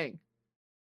whole thing.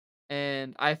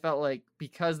 And I felt like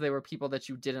because they were people that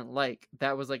you didn't like,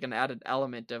 that was like an added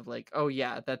element of like, oh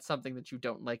yeah, that's something that you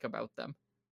don't like about them.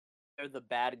 They're the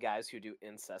bad guys who do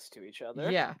incest to each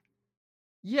other. Yeah.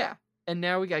 Yeah. And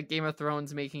now we got Game of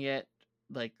Thrones making it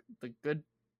like the good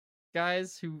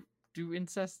guys who do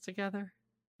incest together.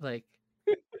 Like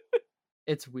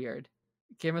it's weird.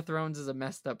 Game of Thrones is a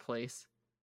messed up place.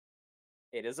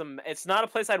 It's not a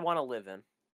place I'd want to live in.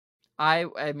 I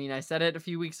mean, I said it a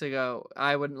few weeks ago.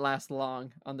 I wouldn't last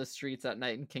long on the streets at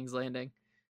night in King's Landing.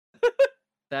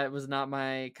 That was not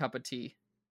my cup of tea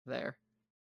there.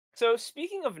 So,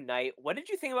 speaking of night, what did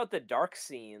you think about the dark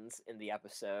scenes in the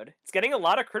episode? It's getting a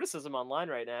lot of criticism online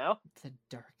right now. The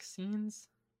dark scenes?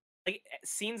 Like,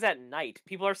 scenes at night.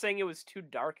 People are saying it was too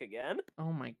dark again.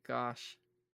 Oh my gosh.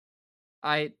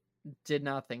 I did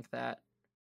not think that.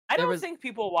 I don't think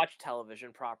people watch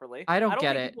television properly. I don't I don't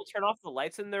get think it. people turn off the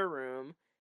lights in their room.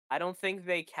 I don't think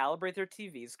they calibrate their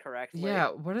TVs correctly. Yeah,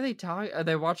 what are they talking? Are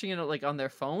they watching it like on their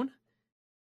phone?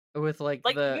 with like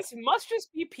Like, the this must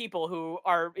just be people who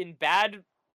are in bad,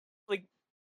 like,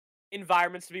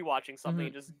 environments to be watching something Mhm.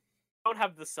 and just don't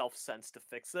have the self sense to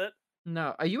fix it.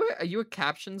 No, are you a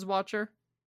captions watcher?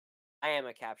 I am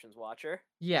a captions watcher.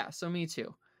 Yeah, so me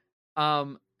too.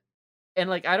 Um, and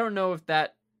like I don't know if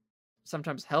that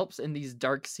sometimes helps in these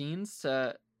dark scenes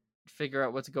to figure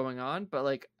out what's going on, but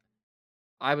like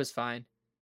I was fine.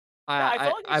 Yeah, I I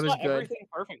felt like they I saw was good. everything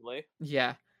perfectly.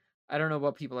 Yeah. I don't know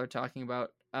what people are talking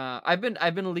about. I've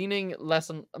been leaning less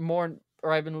and more,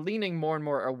 or I've been leaning more and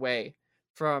more away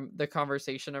from the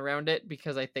conversation around it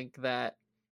because I think that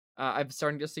I'm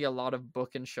starting to see a lot of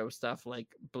book and show stuff like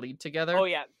bleed Oh together.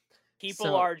 yeah, people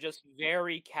So are just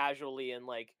very casually and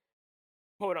like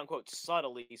quote unquote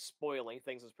subtly spoiling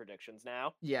things as predictions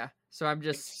now. yeah, so I'm Like,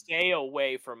 just stay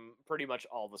away from pretty much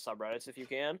all the subreddits if you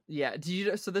can. yeah.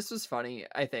 So this was funny.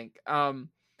 I think.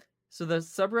 So the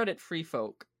subreddit Free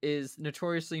Folk is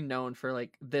notoriously known for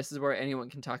like this is where anyone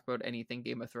can talk about anything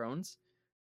Game of Thrones,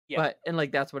 Yeah. but and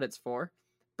like that's what it's for.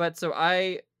 But so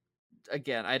I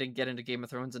didn't get into Game of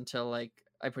Thrones until like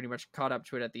I pretty much caught up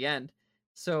to it at the end.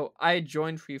 So I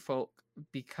joined Free Folk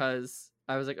because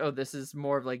I was like, oh, this is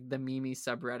more of like the Mimi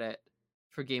subreddit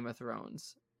for Game of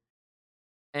Thrones.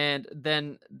 And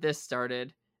then this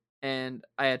started, and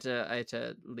I had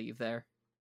to leave there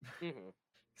Hmm.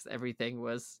 because everything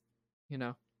was, you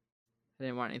know, I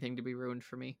didn't want anything to be ruined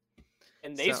for me.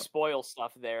 And they So spoil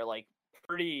stuff there like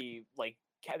pretty like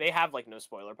they have like no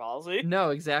spoiler policy.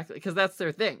 no, exactly, because that's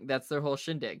their thing. That's their whole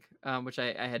shindig, which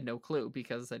I had no clue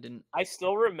because I didn't. I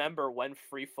still remember when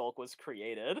Free Folk was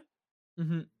created.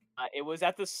 Hmm. It was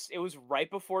at this. It was right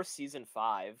before season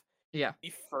 5. Yeah,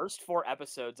 The first 4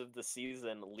 episodes of the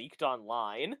season leaked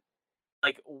online,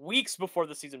 like weeks before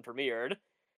the season premiered.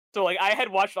 So like I had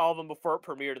watched all of them before it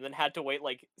premiered, and then had to wait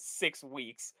like 6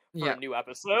 weeks for a yeah. new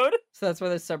episode. So that's why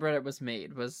the subreddit was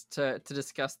made, was to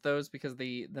discuss those because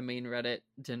the main Reddit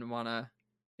didn't want to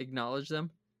acknowledge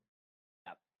them.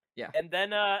 Yep. Yeah, And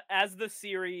then as the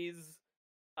series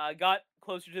got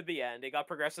closer to the end, it got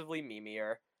progressively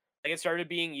memeier. Like it started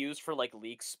being used for like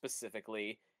leaks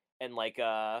specifically, and like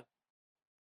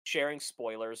sharing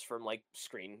spoilers from like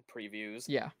screen previews.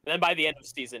 yeah, And then by the end of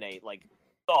season 8, like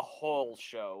the whole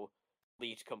show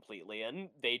leaked completely, and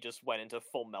they just went into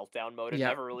full meltdown mode and yeah,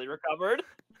 never really recovered.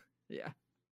 yeah.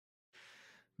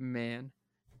 Man,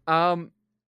 um,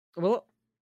 well,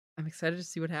 I'm excited to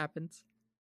see what happens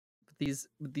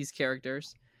with these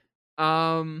characters.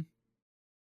 Um,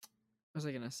 what was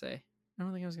I gonna say? I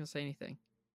don't think I was gonna say anything.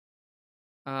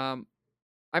 Um,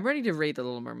 I'm ready to rate the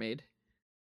Little Mermaid.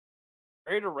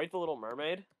 Ready to rate the Little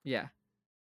Mermaid? Yeah.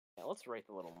 Yeah, let's rate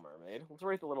the Little Mermaid. Let's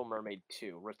rate the Little Mermaid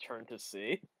 2, Return to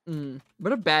Sea.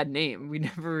 What a bad name. We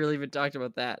never really even talked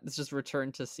about that. It's just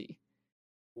Return to Sea.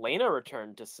 Lena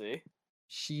returned to sea.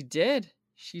 She did.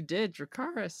 She did.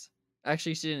 Dracarys.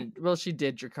 Actually, she didn't. Well, she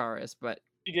did Dracarys, but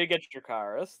She did get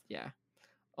Dracarys. yeah.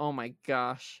 Oh my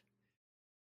gosh.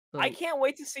 I The, can't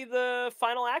wait to see the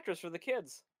final actress for the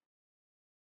kids.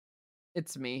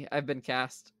 it's me. I've been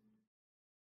cast.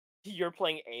 You're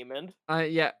playing Aemond.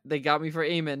 Yeah, they got me for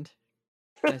Aemond.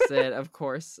 I said, of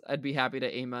course, I'd be happy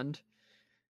to Aemond.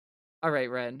 All right,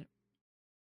 Ren.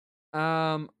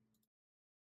 Um,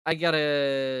 I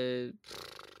gotta.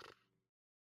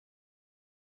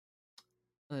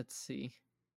 Let's see.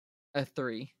 A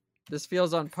 3. This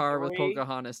feels on par with 3.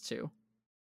 Pocahontas too.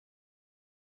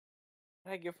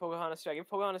 I give Pocahontas 2. I give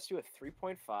Pocahontas 2 a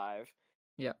 3.5.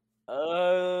 Yeah.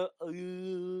 I'm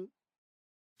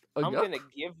Yeah. gonna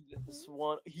give this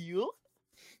one here.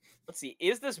 Let's see.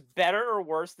 Is this better or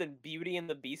worse than Beauty and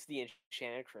the Beast: The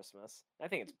Enchanted Christmas? I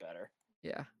think it's better.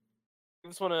 Yeah.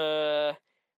 Give this one a.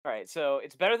 All right, so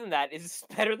it's better than that. Is this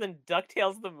better than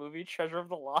DuckTales the movie: Treasure of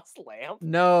the Lost Lamp?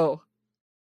 No.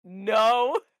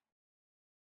 No.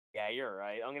 Yeah, you're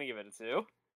right. I'm gonna give it a 2.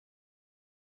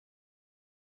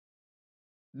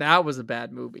 That was a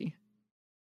bad movie.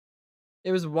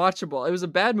 It was watchable. It was a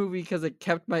bad movie because it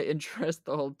kept my interest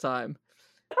the whole time.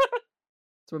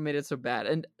 That's what made it so bad.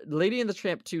 And Lady and the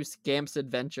Tramp 2 Scamp's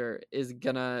Adventure is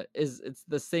it's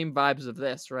the same vibes of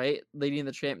this, right? Lady and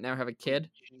the Tramp now have a kid,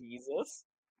 Jesus.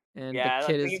 and the Yeah, I kid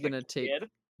think is it's gonna a kid.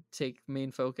 take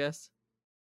main focus.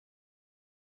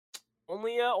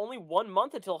 Only 1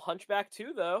 month until Hunchback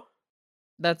 2, though.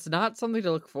 That's not something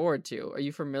to look forward to. Are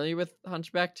you familiar with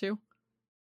Hunchback 2?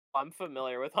 I'm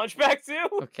familiar with Hunchback 2.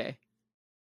 Okay.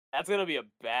 That's gonna be a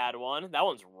bad one. That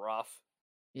one's rough.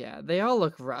 Yeah, they all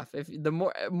look rough. If the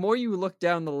more you look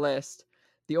down the list,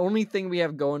 the only thing we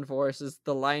have going for us is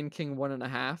The Lion King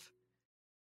 1.5,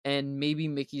 and maybe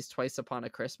Mickey's Twice Upon a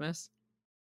Christmas.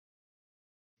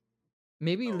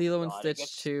 Maybe Oh Lilo and god, it Stitch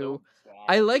gets 2, so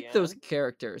I at the like those end.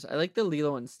 characters. I like the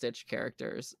Lilo and Stitch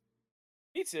characters.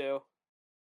 Me too.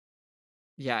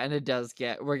 Yeah, and it does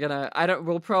get. We're gonna. I don't.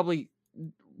 We'll probably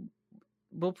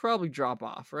drop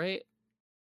off, right?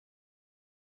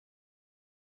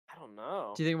 I don't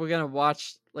know. Do you think we're gonna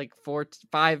watch like 5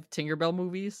 Tinkerbell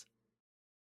movies?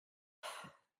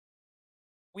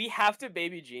 We have to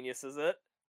baby geniuses it.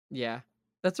 Yeah,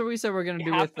 that's what we said we're gonna We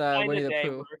do have with to find Winnie a the day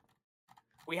Pooh. where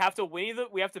we have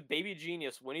to baby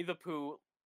genius Winnie the Pooh,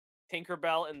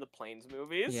 Tinkerbell, and the Planes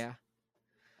movies. Yeah.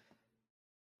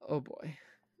 Oh boy.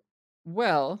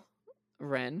 Well,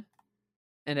 Ren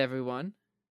and everyone,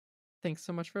 thanks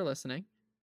so much for listening.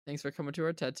 Thanks for coming to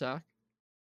our TED Talk,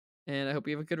 and I hope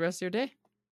you have a good rest of your day.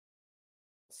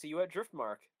 See you at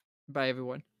Driftmark. Bye,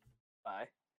 everyone. Bye.